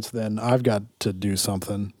 30 points, then I've got to do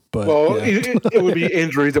something. But it would be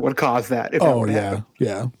injuries that would cause that. If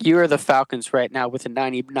yeah. You are the Falcons right now with a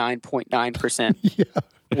 99.9%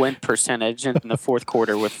 win percentage in the fourth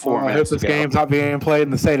quarter with 4 minutes. I hope this game's not being played in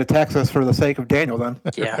the state of Texas for the sake of Daniel. Then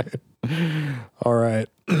yeah. All right.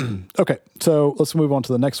 Okay, so let's move on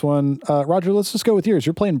to the next one. Roger, let's just go with yours.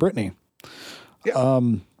 You're playing Brittany. Yeah.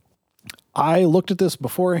 I looked at this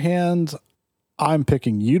beforehand. I'm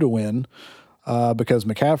picking you to win. Because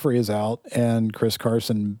McCaffrey is out and Chris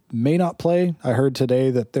Carson may not play. I heard today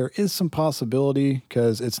that there is some possibility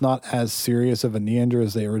because it's not as serious of a knee injury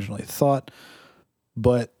as they originally thought,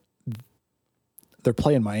 but they're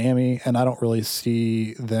playing Miami and I don't really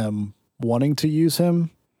see them wanting to use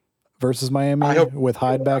him versus Miami with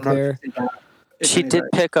Hyde back there. She did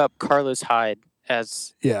pick up Carlos Hyde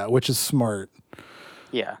which is smart.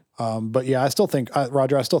 Yeah. But yeah, I still think,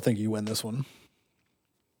 Roger, I still think you win this one.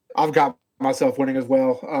 I've got myself winning as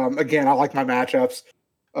well. Again, I like my matchups.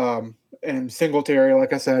 And Singletary,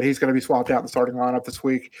 like I said, he's going to be swapped out in the starting lineup this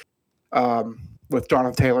week with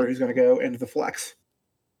Jonathan Taylor, who's going to go into the flex.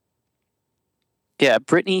 Yeah,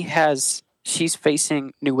 Brittany she's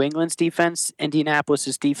facing New England's defense,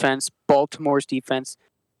 Indianapolis's defense, Baltimore's defense,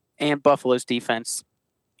 and Buffalo's defense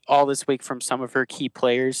all this week from some of her key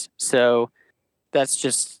players. So that's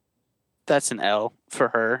an L for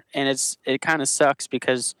her. And it kind of sucks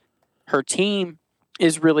because her team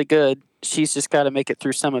is really good. She's just got to make it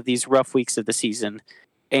through some of these rough weeks of the season.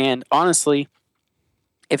 And honestly,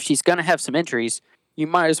 if she's going to have some injuries, you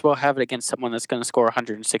might as well have it against someone that's going to score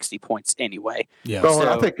 160 points anyway. Yeah. Well,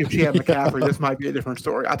 I think if she had McCaffrey, this might be a different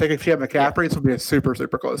story. I think if she had McCaffrey, this would be a super,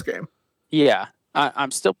 super close game. Yeah.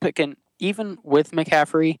 I'm still picking, even with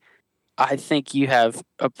McCaffrey, I think you have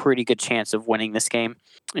a pretty good chance of winning this game,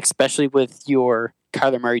 especially with your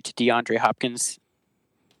Kyler Murray to DeAndre Hopkins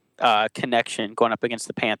connection going up against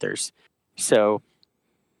the Panthers. So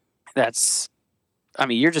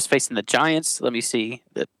you're just facing the Giants. Let me see.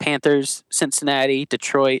 The Panthers, Cincinnati,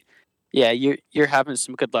 Detroit. Yeah, you're having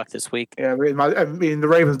some good luck this week. Yeah, I mean the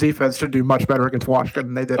Ravens defense should do much better against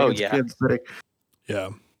Washington than they did against Kansas City. Yeah.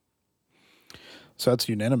 So that's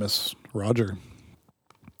unanimous, Roger.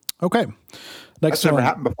 Okay. Next That's never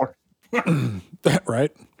happened before.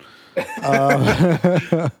 Right?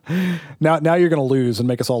 Now you're going to lose and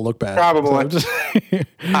make us all look bad. Probably. So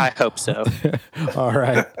I hope so. All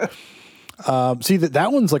right. See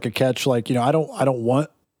that one's like a catch. Like, I don't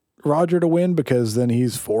want Roger to win because then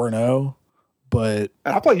he's 4-0. But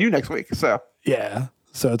I'll play you next week. So yeah.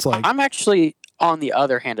 So it's like I'm actually on the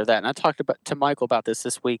other hand of that, and I talked to Michael about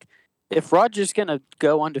this week. If Roger's going to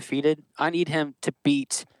go undefeated, I need him to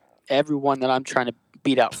beat everyone that I'm trying to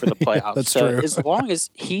beat out for the playoffs. That's so true. As long as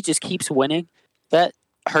he just keeps winning, that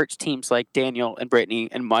hurts teams like Daniel and Brittany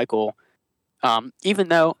and Michael. Even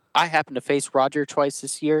though I happen to face Roger twice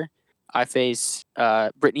this year, I face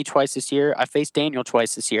Brittany twice this year, I face Daniel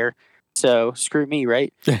twice this year. So screw me,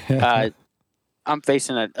 right? I'm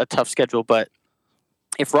facing a tough schedule, but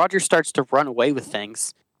if Roger starts to run away with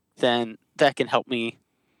things, then that can help me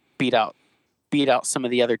beat out some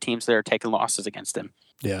of the other teams that are taking losses against him.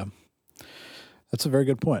 Yeah. That's a very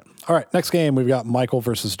good point. All right, next game, we've got Michael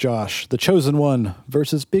versus Josh. The Chosen One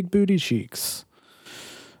versus Big Booty Cheeks.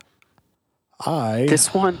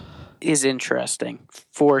 This one is interesting,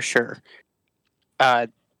 for sure.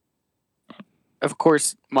 Of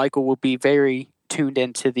course, Michael will be very tuned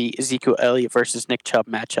into the Ezekiel Elliott versus Nick Chubb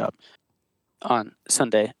matchup on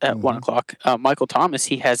Sunday at 1 o'clock. Michael Thomas,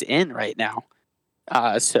 he has in right now.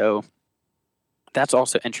 So that's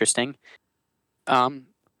also interesting.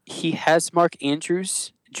 He has Mark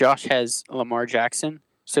Andrews. Josh has Lamar Jackson.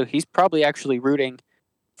 So he's probably actually rooting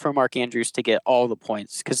for Mark Andrews to get all the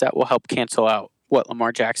points because that will help cancel out what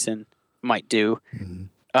Lamar Jackson might do.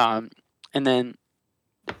 Mm-hmm. And then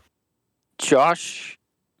Josh,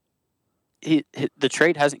 the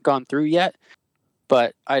trade hasn't gone through yet,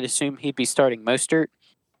 but I'd assume he'd be starting Mostert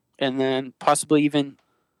and then possibly even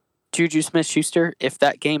Juju Smith-Schuster if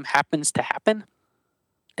that game happens to happen.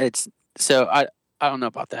 I don't know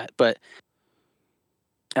about that, but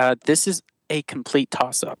this is a complete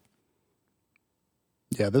toss-up.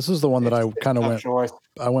 Yeah, this is the one that I kind of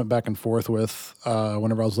went back and forth with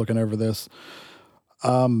whenever I was looking over this.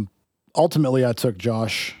 Ultimately, I took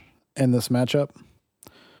Josh in this matchup.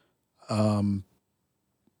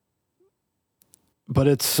 but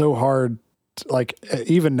it's so hard. Like,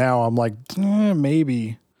 even now, I'm like,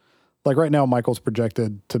 maybe. Like, right now, Michael's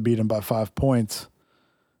projected to beat him by 5 points.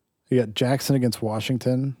 You got Jackson against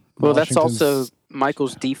Washington. Well, that's also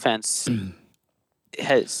Michael's defense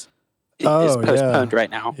is postponed right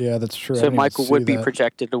now. Yeah, that's true. So Michael would be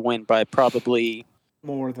projected to win by probably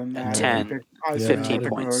more than that. 10, 15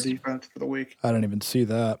 points. Defense for the week. I didn't even see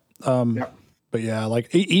that. But yeah,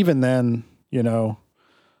 like even then,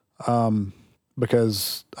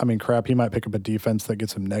 because I mean, crap, he might pick up a defense that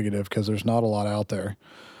gets him negative because there's not a lot out there.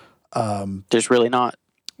 There's really not.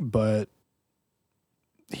 But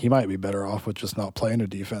he might be better off with just not playing a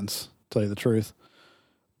defense, to tell you the truth.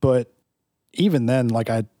 But even then, like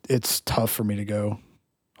it's tough for me to go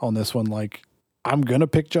on this one. Like, I'm gonna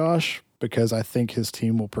pick Josh because I think his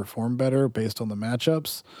team will perform better based on the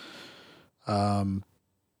matchups.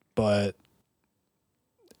 But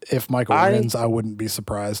if Michael wins, I wouldn't be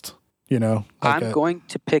surprised. I'm going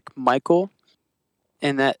to pick Michael,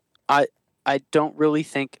 in that I don't really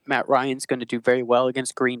think Matt Ryan's going to do very well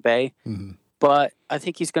against Green Bay, but I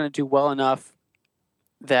think he's going to do well enough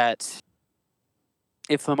that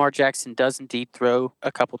if Lamar Jackson does indeed throw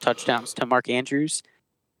a couple touchdowns to Mark Andrews,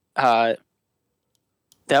 that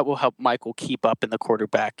will help Michael keep up in the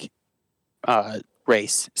quarterback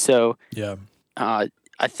race. So yeah, I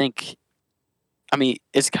think,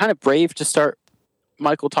 it's kind of brave to start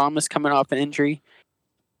Michael Thomas coming off an injury.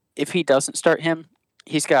 If he doesn't start him,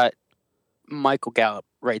 he's got Michael Gallup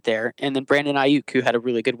right there, and then Brandon Ayuk, who had a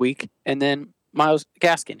really good week, and then Myles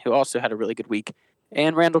Gaskin, who also had a really good week,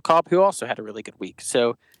 and Randall Cobb, who also had a really good week.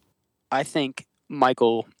 So I think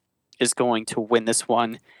Michael is going to win this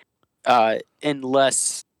one,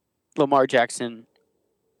 unless Lamar Jackson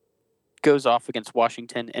goes off against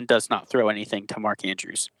Washington and does not throw anything to Mark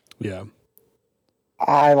Andrews. Yeah.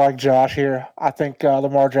 I like Josh here. I think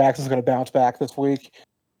Lamar Jackson's going to bounce back this week.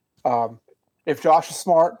 If Josh is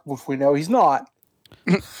smart, which we know he's not,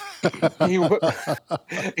 he's going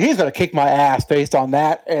to kick my ass based on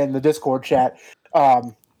that and the Discord chat.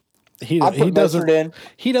 He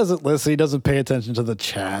doesn't listen. He doesn't pay attention to the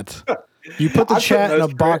chat. You put the chat in a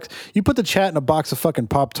box. You put the chat in a box of fucking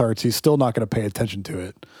Pop-Tarts. He's still not going to pay attention to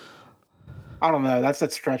it. I don't know. That's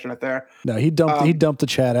stretching it there. No, he dumped the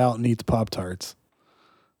chat out and eats Pop-Tarts.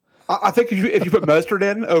 I think if you put Mostert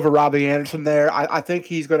in over Robbie Anderson there, I think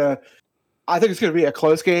he's gonna. I think it's gonna be a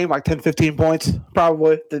close game, like 10, 15 points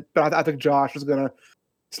probably. But I think Josh is gonna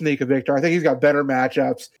sneak a victory. I think he's got better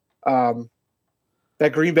matchups.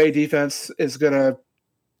 That Green Bay defense is gonna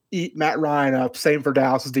eat Matt Ryan up. Same for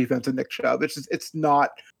Dallas's defense and Nick Chubb. It's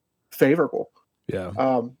not favorable. Yeah.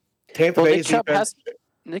 Tampa Bay's defense.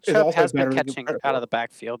 Nick Chubb has been catching out of the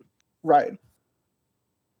backfield. Right.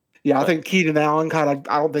 Yeah, I think Keenan Allen I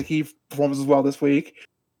don't think he performs as well this week.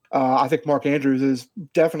 I think Mark Andrews is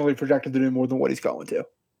definitely projected to do more than what he's going to.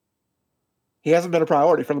 He hasn't been a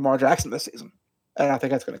priority for Lamar Jackson this season, and I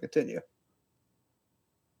think that's going to continue.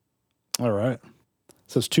 All right.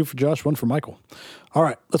 So it's 2 for Josh, 1 for Michael. All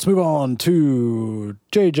right, let's move on to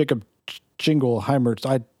J. Jacob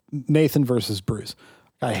Jingleheimer. Nathan versus Bruce.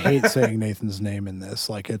 I hate saying Nathan's name in this.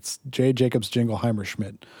 Like, it's J. Jacobs Jingleheimer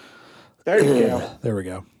Schmidt. There you go. There we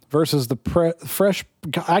go. Versus the fresh.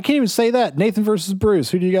 I can't even say that. Nathan versus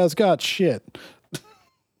Bruce. Who do you guys got? Shit.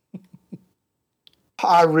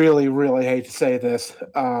 I really, really hate to say this.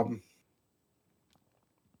 I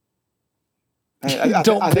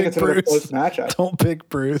think it's a close matchup. Don't pick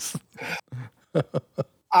Bruce.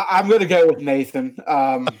 I'm going to go with Nathan.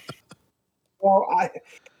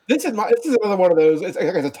 This is another one of those. It's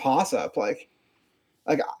a toss up. Like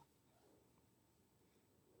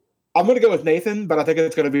I'm going to go with Nathan, but I think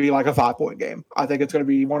it's going to be like a 5-point game. I think it's going to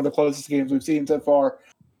be one of the closest games we've seen so far.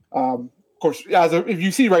 Of course, if you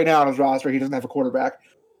see right now on his roster, he doesn't have a quarterback,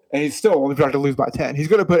 and he's still only trying to lose by 10. He's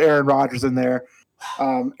going to put Aaron Rodgers in there.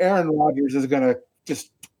 Aaron Rodgers is going to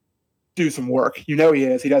just do some work. He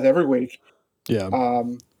is. He does every week. Yeah.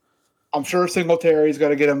 I'm sure Singletary is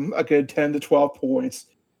going to get him a good 10 to 12 points.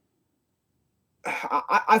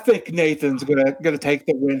 I think Nathan's going to take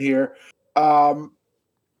the win here.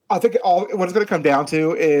 I think what it's going to come down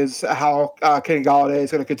to is how Kenny Golladay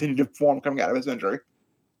is going to continue to perform coming out of his injury.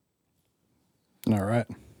 All right.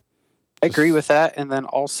 I agree with that. And then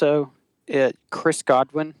also, Chris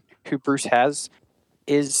Godwin, who Bruce has,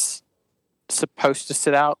 is supposed to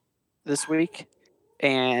sit out this week.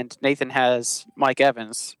 And Nathan has Mike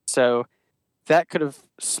Evans. So that could have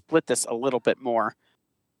split this a little bit more.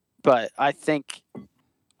 But I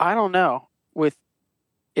don't know,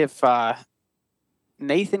 if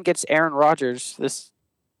Nathan gets Aaron Rodgers,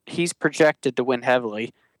 he's projected to win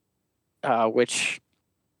heavily, which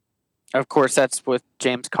Of course, that's with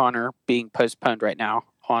James Conner being postponed right now.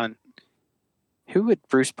 On who would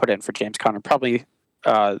Bruce put in for James Conner? Probably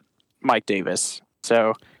Mike Davis.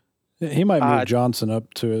 So he might move Johnson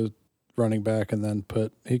up to a running back and then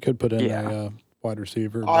he could put in a wide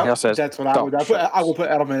receiver. That's what I would. I will put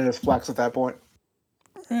Edelman in his flex at that point.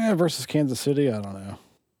 Versus Kansas City, I don't know.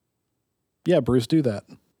 Yeah, Bruce, do that.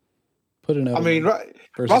 Put in Edelman. I mean,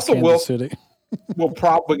 Russell Wilson will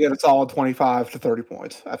probably get a solid 25 to 30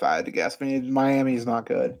 points if I had to guess. I mean, Miami is not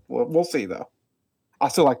good. We'll see though. I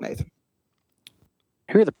still like Nathan.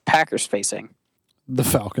 Who are the Packers facing? The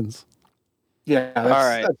Falcons. Yeah. All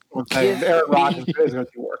right. Aaron Rodgers is going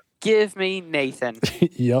to do work. Give me Nathan.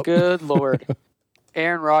 Yep. Good Lord.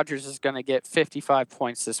 Aaron Rodgers is going to get 55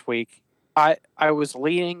 points this week. I was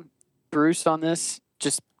leaning Bruce on this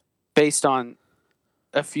just based on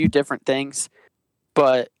a few different things,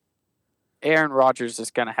 but Aaron Rodgers is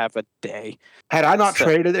going to have a day. Had I not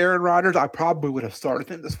traded Aaron Rodgers, I probably would have started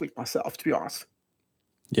him this week myself, to be honest.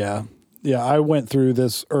 Yeah. Yeah, I went through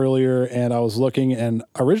this earlier and I was looking, and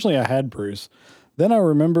originally I had Bruce. Then I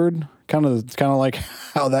remembered kind of like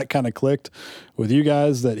how that kind of clicked with you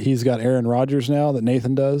guys, that he's got Aaron Rodgers now, that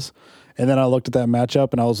Nathan does. And then I looked at that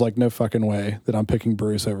matchup and I was like, no fucking way that I'm picking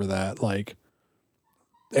Bruce over that. Like,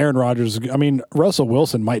 Aaron Rodgers, I mean, Russell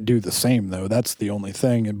Wilson might do the same though. That's the only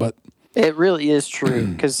thing. But it really is true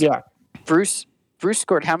because Bruce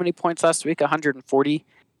scored how many points last week? 140.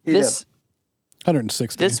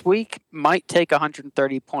 160. This week might take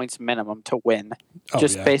 130 points minimum to win,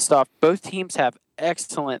 based off both teams have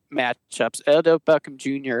excellent matchups. Odell Beckham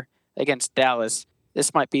Jr. against Dallas.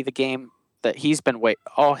 This might be the game that he's been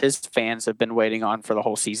all his fans have been waiting on for the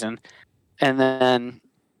whole season. And then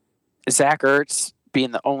Zach Ertz being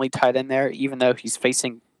the only tight end there, even though he's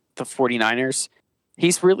facing the 49ers.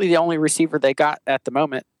 He's really the only receiver they got at the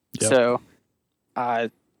moment. Yep. So, I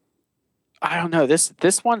don't know.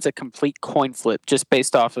 This one's a complete coin flip just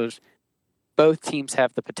based off of both teams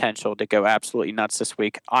have the potential to go absolutely nuts this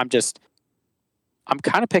week. I'm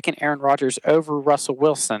kind of picking Aaron Rodgers over Russell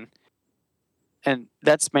Wilson. And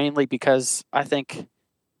that's mainly because I don't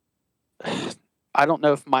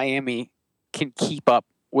know if Miami can keep up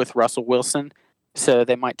with Russell Wilson. So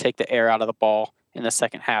they might take the air out of the ball in the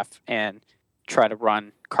second half and try to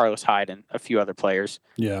run Carlos Hyde and a few other players.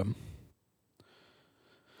 Yeah.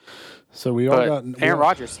 So we all got Aaron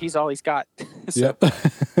Rodgers. He's all he's got. Yep.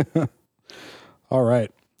 All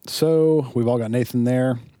right. So we've all got Nathan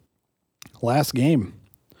there. Last game,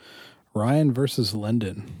 Ryan versus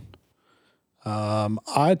Lyndon.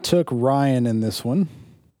 I took Ryan in this one.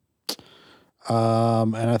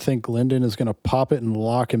 And I think Lyndon is going to pop it and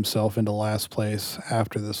lock himself into last place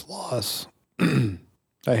after this loss. I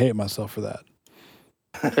hate myself for that.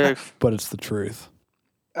 But it's the truth.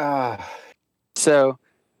 So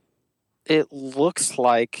it looks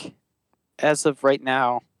like, as of right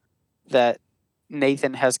now, that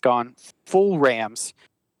Nathan has gone full Rams.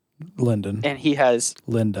 Lyndon. And he has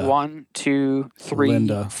Linda. 1, 2, 3,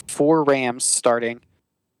 Linda. 4 Rams starting,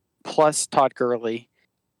 plus Todd Gurley.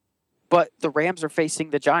 But the Rams are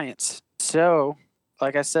facing the Giants. So,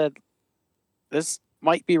 like I said, this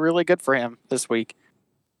might be really good for him this week.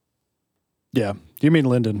 Yeah. You mean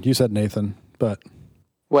Lyndon. You said Nathan, but...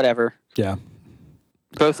 Whatever. Yeah.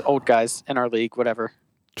 Both old guys in our league, whatever.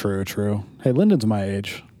 True. Hey, Lyndon's my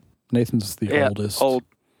age. Nathan's the oldest. Old.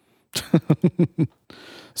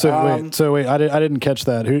 So wait, I didn't catch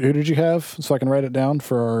that. Who did you have so I can write it down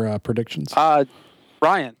for our predictions?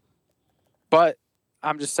 Ryan. But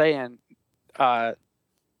I'm just saying,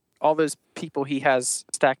 all those people he has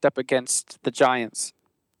stacked up against the Giants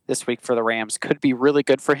this week for the Rams could be really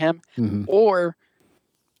good for him, or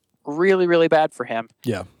really, really bad for him.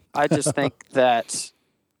 Yeah. I just think that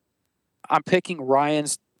I'm picking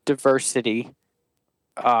Ryan's diversity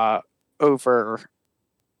over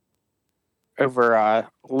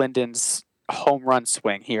Lyndon's home run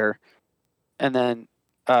swing here. And then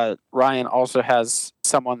Ryan also has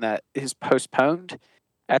someone that is postponed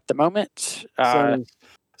at the moment.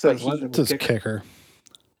 It's his kicker.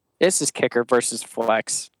 It's his kicker versus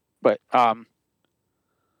flex. But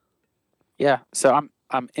yeah, so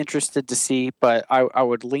I'm interested to see, but I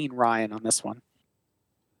would lean Ryan on this one.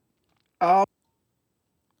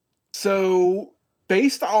 So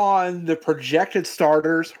based on the projected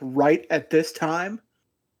starters right at this time,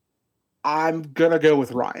 I'm gonna go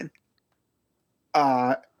with Ryan.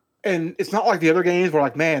 And it's not like the other games where,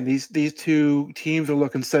 like, man, these two teams are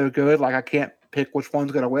looking so good, like I can't pick which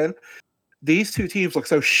one's gonna win. These two teams look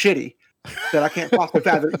so shitty that I can't possibly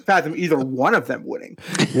fathom either one of them winning.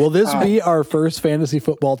 Will this be our first fantasy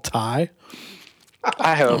football tie?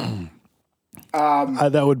 I hope.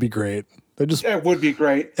 That would be great. It would be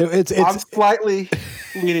great. It's I'm slightly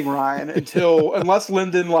leaning Ryan unless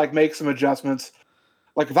Linden makes some adjustments.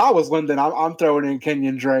 Like if I was Linden, I'm throwing in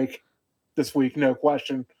Kenyon Drake this week, no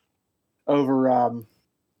question.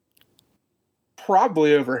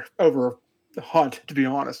 Probably over Hunt, to be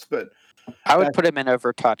honest. But I would put him in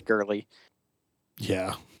over Todd Gurley.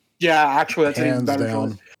 Yeah. Yeah, actually, that's an even Hands better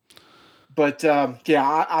down. choice. But I'm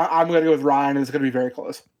going to go with Ryan. It's going to be very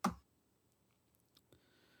close.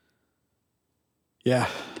 Yeah.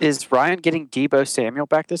 Is Ryan getting Deebo Samuel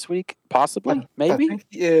back this week? Possibly, maybe. I think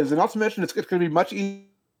he is, and not to mention it's going to be much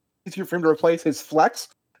easier for him to replace his flex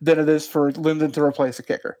than it is for Linden to replace a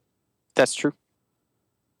kicker. That's true.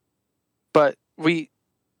 But we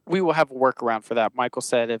will have a workaround for that. Michael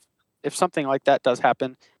said if something like that does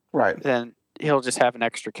happen, right, then he'll just have an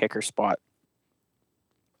extra kicker spot,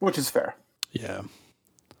 which is fair. Yeah.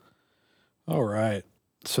 All right.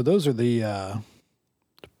 So those are the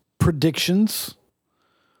predictions.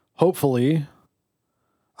 Hopefully,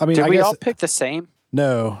 I mean, did we all pick the same?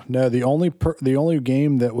 No. The only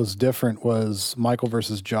game that was different was Michael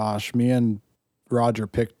versus Josh. Me and Roger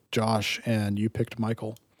picked Josh, and you picked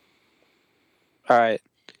Michael. All right.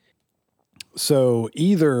 So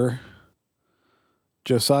either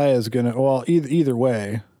Josiah is gonna. Well, either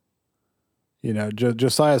way,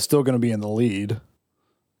 Josiah is still going to be in the lead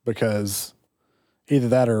because either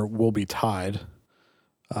that or we'll be tied.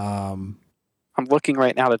 I'm looking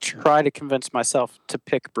right now to try to convince myself to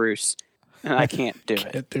pick Bruce, and I can't do it.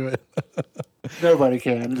 Can't do it. Nobody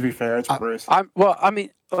can, to be fair. It's Bruce.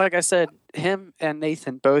 Like I said, him and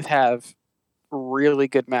Nathan both have really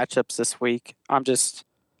good matchups this week. I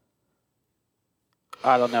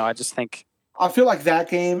don't know. I just think... I feel like that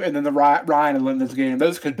game and then the Ryan and Linden's game,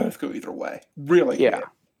 those could both go either way. Really? Yeah. Good.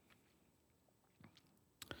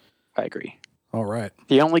 I agree. All right.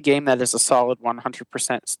 The only game that is a solid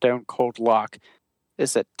 100% stone cold lock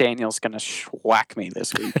is that Daniel's going to whack me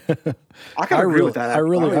this week. I can agree with that. I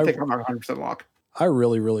think I'm not 100% lock. I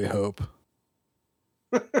really, really hope.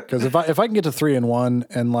 Because if I can get to 3-1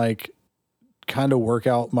 and kind of work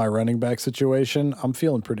out my running back situation, I'm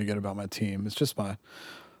feeling pretty good about my team. It's just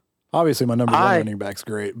obviously my number one running back's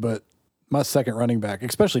great, but my second running back,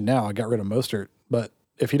 especially now, I got rid of Mostert. But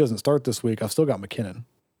if he doesn't start this week, I've still got McKinnon.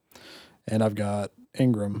 And I've got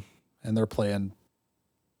Ingram, and they're playing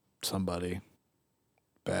somebody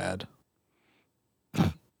bad.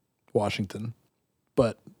 Washington.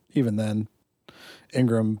 But even then,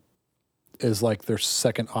 Ingram is their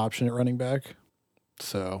second option at running back.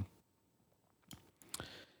 So,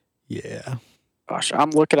 yeah. Gosh,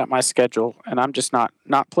 I'm looking at my schedule, and I'm just not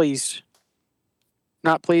pleased.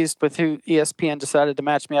 Not pleased with who ESPN decided to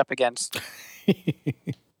match me up against.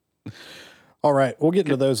 All right, we'll get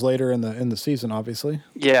into those later in the season, obviously.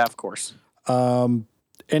 Yeah, of course.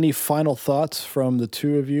 Any final thoughts from the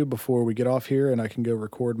two of you before we get off here and I can go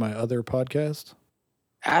record my other podcast?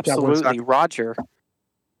 Absolutely, Roger.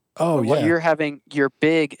 Oh, yeah. You're having your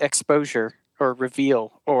big exposure or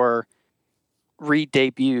reveal or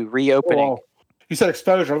re-debut, reopening. Well, you said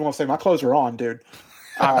exposure. I'm going to say my clothes are on, dude.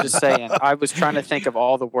 I'm just saying. I was trying to think of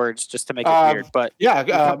all the words just to make it weird, but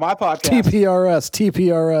yeah, my podcast.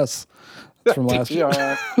 TPRS. That's from last year.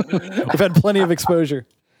 We've had plenty of exposure.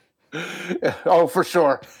 Oh, for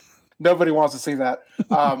sure. Nobody wants to see that.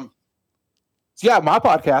 My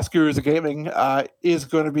podcast, Gurus of Gaming, is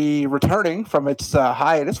going to be returning from its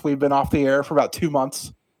hiatus. We've been off the air for about 2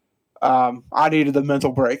 months. I needed the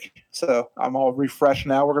mental break, so I'm all refreshed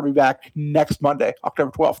now. We're going to be back next Monday,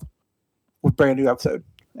 October 12th, with a brand new episode.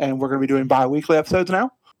 And we're going to be doing bi-weekly episodes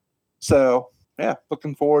now. So, yeah,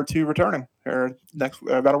 looking forward to returning here next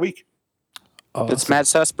about a week. Awesome. It's mad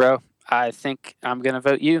sus, bro. I think I'm going to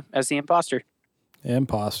vote you as the imposter.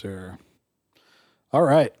 Imposter. All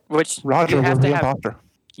right. Which Roger you have was to the have, imposter.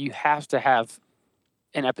 You have to have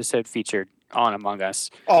an episode featured on Among Us.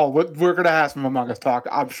 Oh, we're going to have some Among Us talk.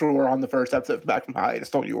 I'm sure we're on the first episode back from hiatus.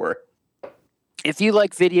 Don't you worry. If you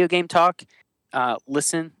like video game talk,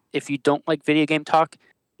 listen. If you don't like video game talk,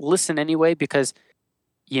 listen anyway, because,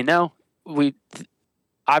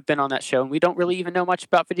 I've been on that show, and we don't really even know much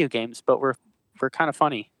about video games, but we're kind of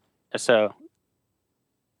funny. So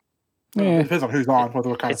it depends on who's on, whether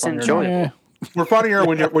we're kind of funny enjoyable. or not. We're funnier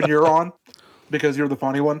when you're on because you're the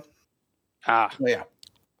funny one. Yeah.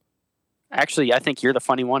 Actually, I think you're the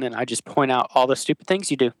funny one, and I just point out all the stupid things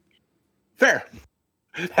you do. Fair.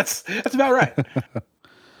 That's about right.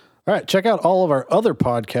 All right, check out all of our other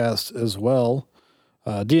podcasts as well.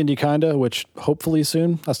 D&D Kinda, which hopefully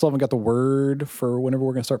soon. I still haven't got the word for whenever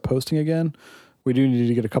we're going to start posting again. We do need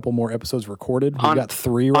to get a couple more episodes recorded. We've got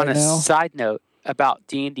 3 right now. On a side note about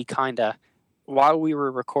D&D Kinda, while we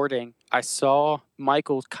were recording, I saw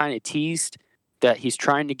Michael kind of teased that he's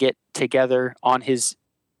trying to get together on his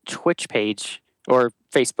Twitch page or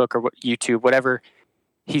Facebook or YouTube, whatever.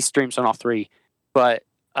 He streams on all three, but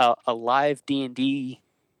a live D&D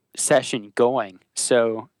session going.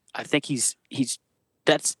 So I think he's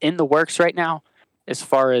that's in the works right now. As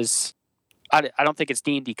far as I don't think it's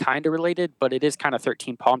D&D kind of related, but it is kind of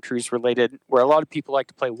 13 Palm Trees related, where a lot of people like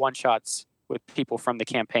to play one shots with people from the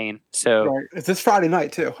campaign. So Right. It's this Friday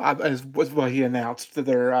night too. Was what he announced that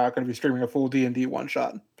they're going to be streaming a full D&D one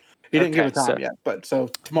shot. He didn't give a time yet, but so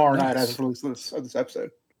tomorrow night as a release of this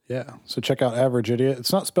episode. Yeah. So check out Average Idiot.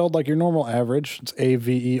 It's not spelled like your normal average. It's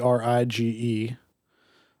AVERIGE.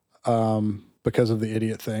 Because of the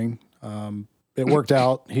idiot thing. It worked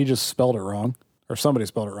out. He just spelled it wrong. Or somebody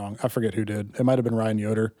spelled it wrong. I forget who did. It might have been Ryan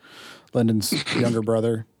Yoder, Lyndon's younger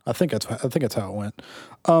brother. I think that's how it went.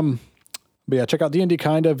 But yeah, check out D&D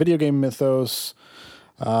Kinda, Video Game Mythos,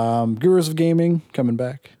 Gurus of Gaming coming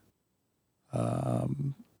back,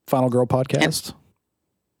 Final Girl Podcast.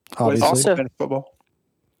 Obviously, also football.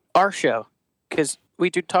 Our show, because we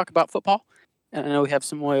do talk about football, and I know we have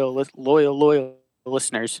some loyal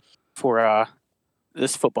listeners for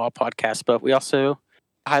this football podcast, but we also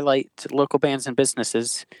highlight local bands and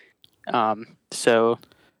businesses. So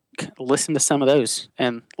listen to some of those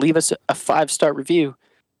and leave us a 5-star review.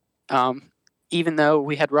 Even though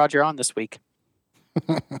we had Roger on this week.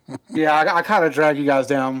 Yeah, I kind of dragged you guys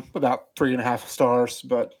down about 3.5 stars,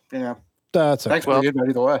 but that's thanks for the good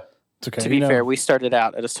either way. It's okay. To be fair, we started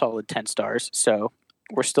out at a solid 10 stars, so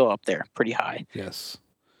we're still up there, pretty high. Yes.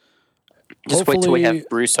 Just wait till we have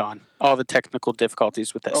Bruce on. All the technical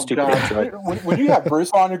difficulties with that stupid Android. When you have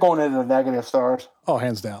Bruce on, you're going into the negative stars. Oh,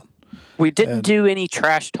 hands down. We didn't do any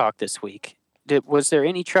trash talk this week. Was there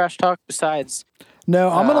any trash talk besides? No,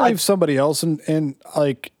 I'm gonna leave somebody else in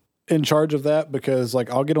charge of that, because like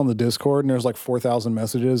I'll get on the Discord and there's like 4,000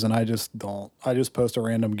 messages and I just don't. I just post a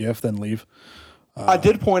random GIF then leave. I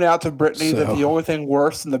did point out to Brittany that the only thing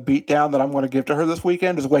worse than the beatdown that I'm going to give to her this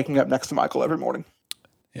weekend is waking up next to Michael every morning.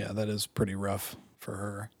 Yeah, that is pretty rough for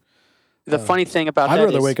her. The funny thing about I'd that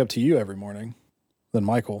rather is, wake up to you every morning than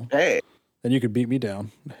Michael. Hey. Then you could beat me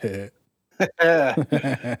down.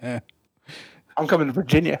 I'm coming to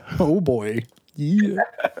Virginia. Oh boy. Yeah.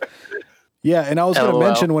 Yeah, and I was going to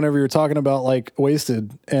mention whenever you were talking about like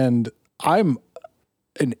Wasted, and I'm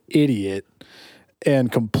an idiot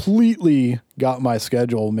and completely got my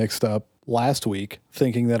schedule mixed up last week,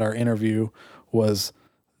 thinking that our interview was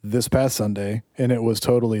this past Sunday, and it was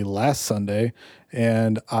totally last Sunday,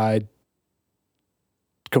 and I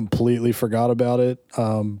completely forgot about it.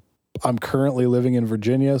 I'm currently living in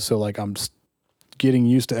Virginia, so like I'm getting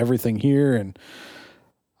used to everything here, and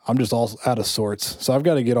I'm just all out of sorts. So I've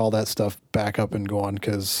got to get all that stuff back up and going,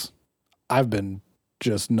 because I've been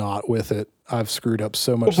just not with it. I've screwed up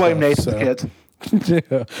so much. We'll blame Nathan's kids.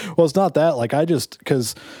 Yeah. Well, it's not that. Like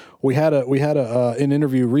because we had an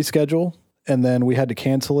interview reschedule, and then we had to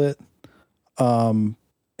cancel it. And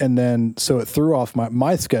then, so it threw off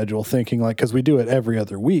my schedule, thinking like, cause we do it every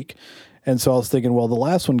other week. And so I was thinking, well, the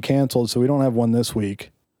last one canceled, so we don't have one this week,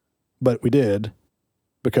 but we did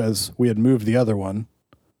because we had moved the other one.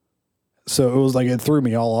 So it was like, it threw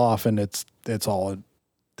me all off, and it's all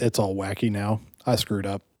wacky now. I screwed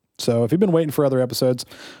up. So if you've been waiting for other episodes,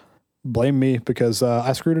 blame me, because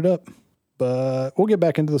I screwed it up, but we'll get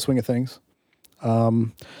back into the swing of things.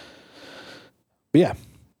 But yeah.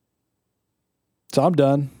 So I'm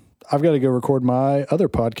done. I've got to go record my other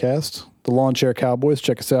podcast, The Lawn Chair Cowboys.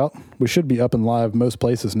 Check us out. We should be up and live most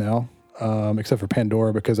places now, except for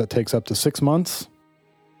Pandora, because that takes up to 6 months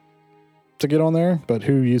to get on there. But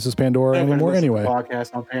who uses Pandora anymore anyway?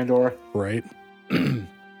 Podcast on Pandora. Right.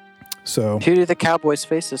 So who do the Cowboys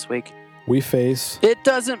face this week? We face... It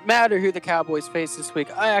doesn't matter who the Cowboys face this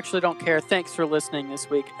week. I actually don't care. Thanks for listening this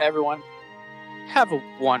week, everyone. Have a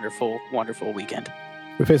wonderful, wonderful weekend.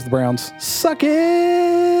 We face the Browns. Suck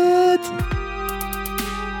it!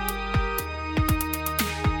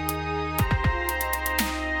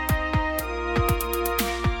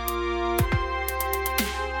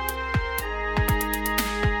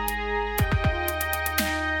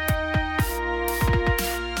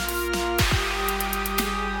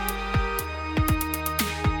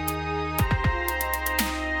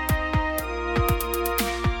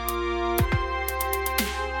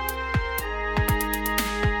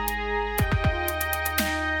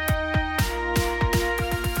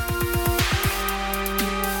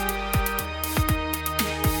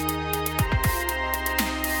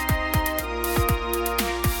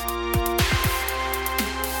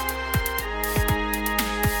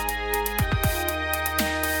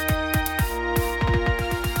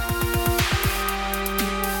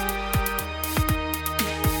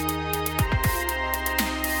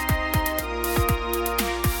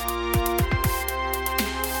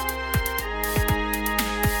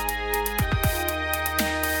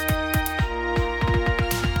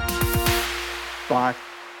 Bye.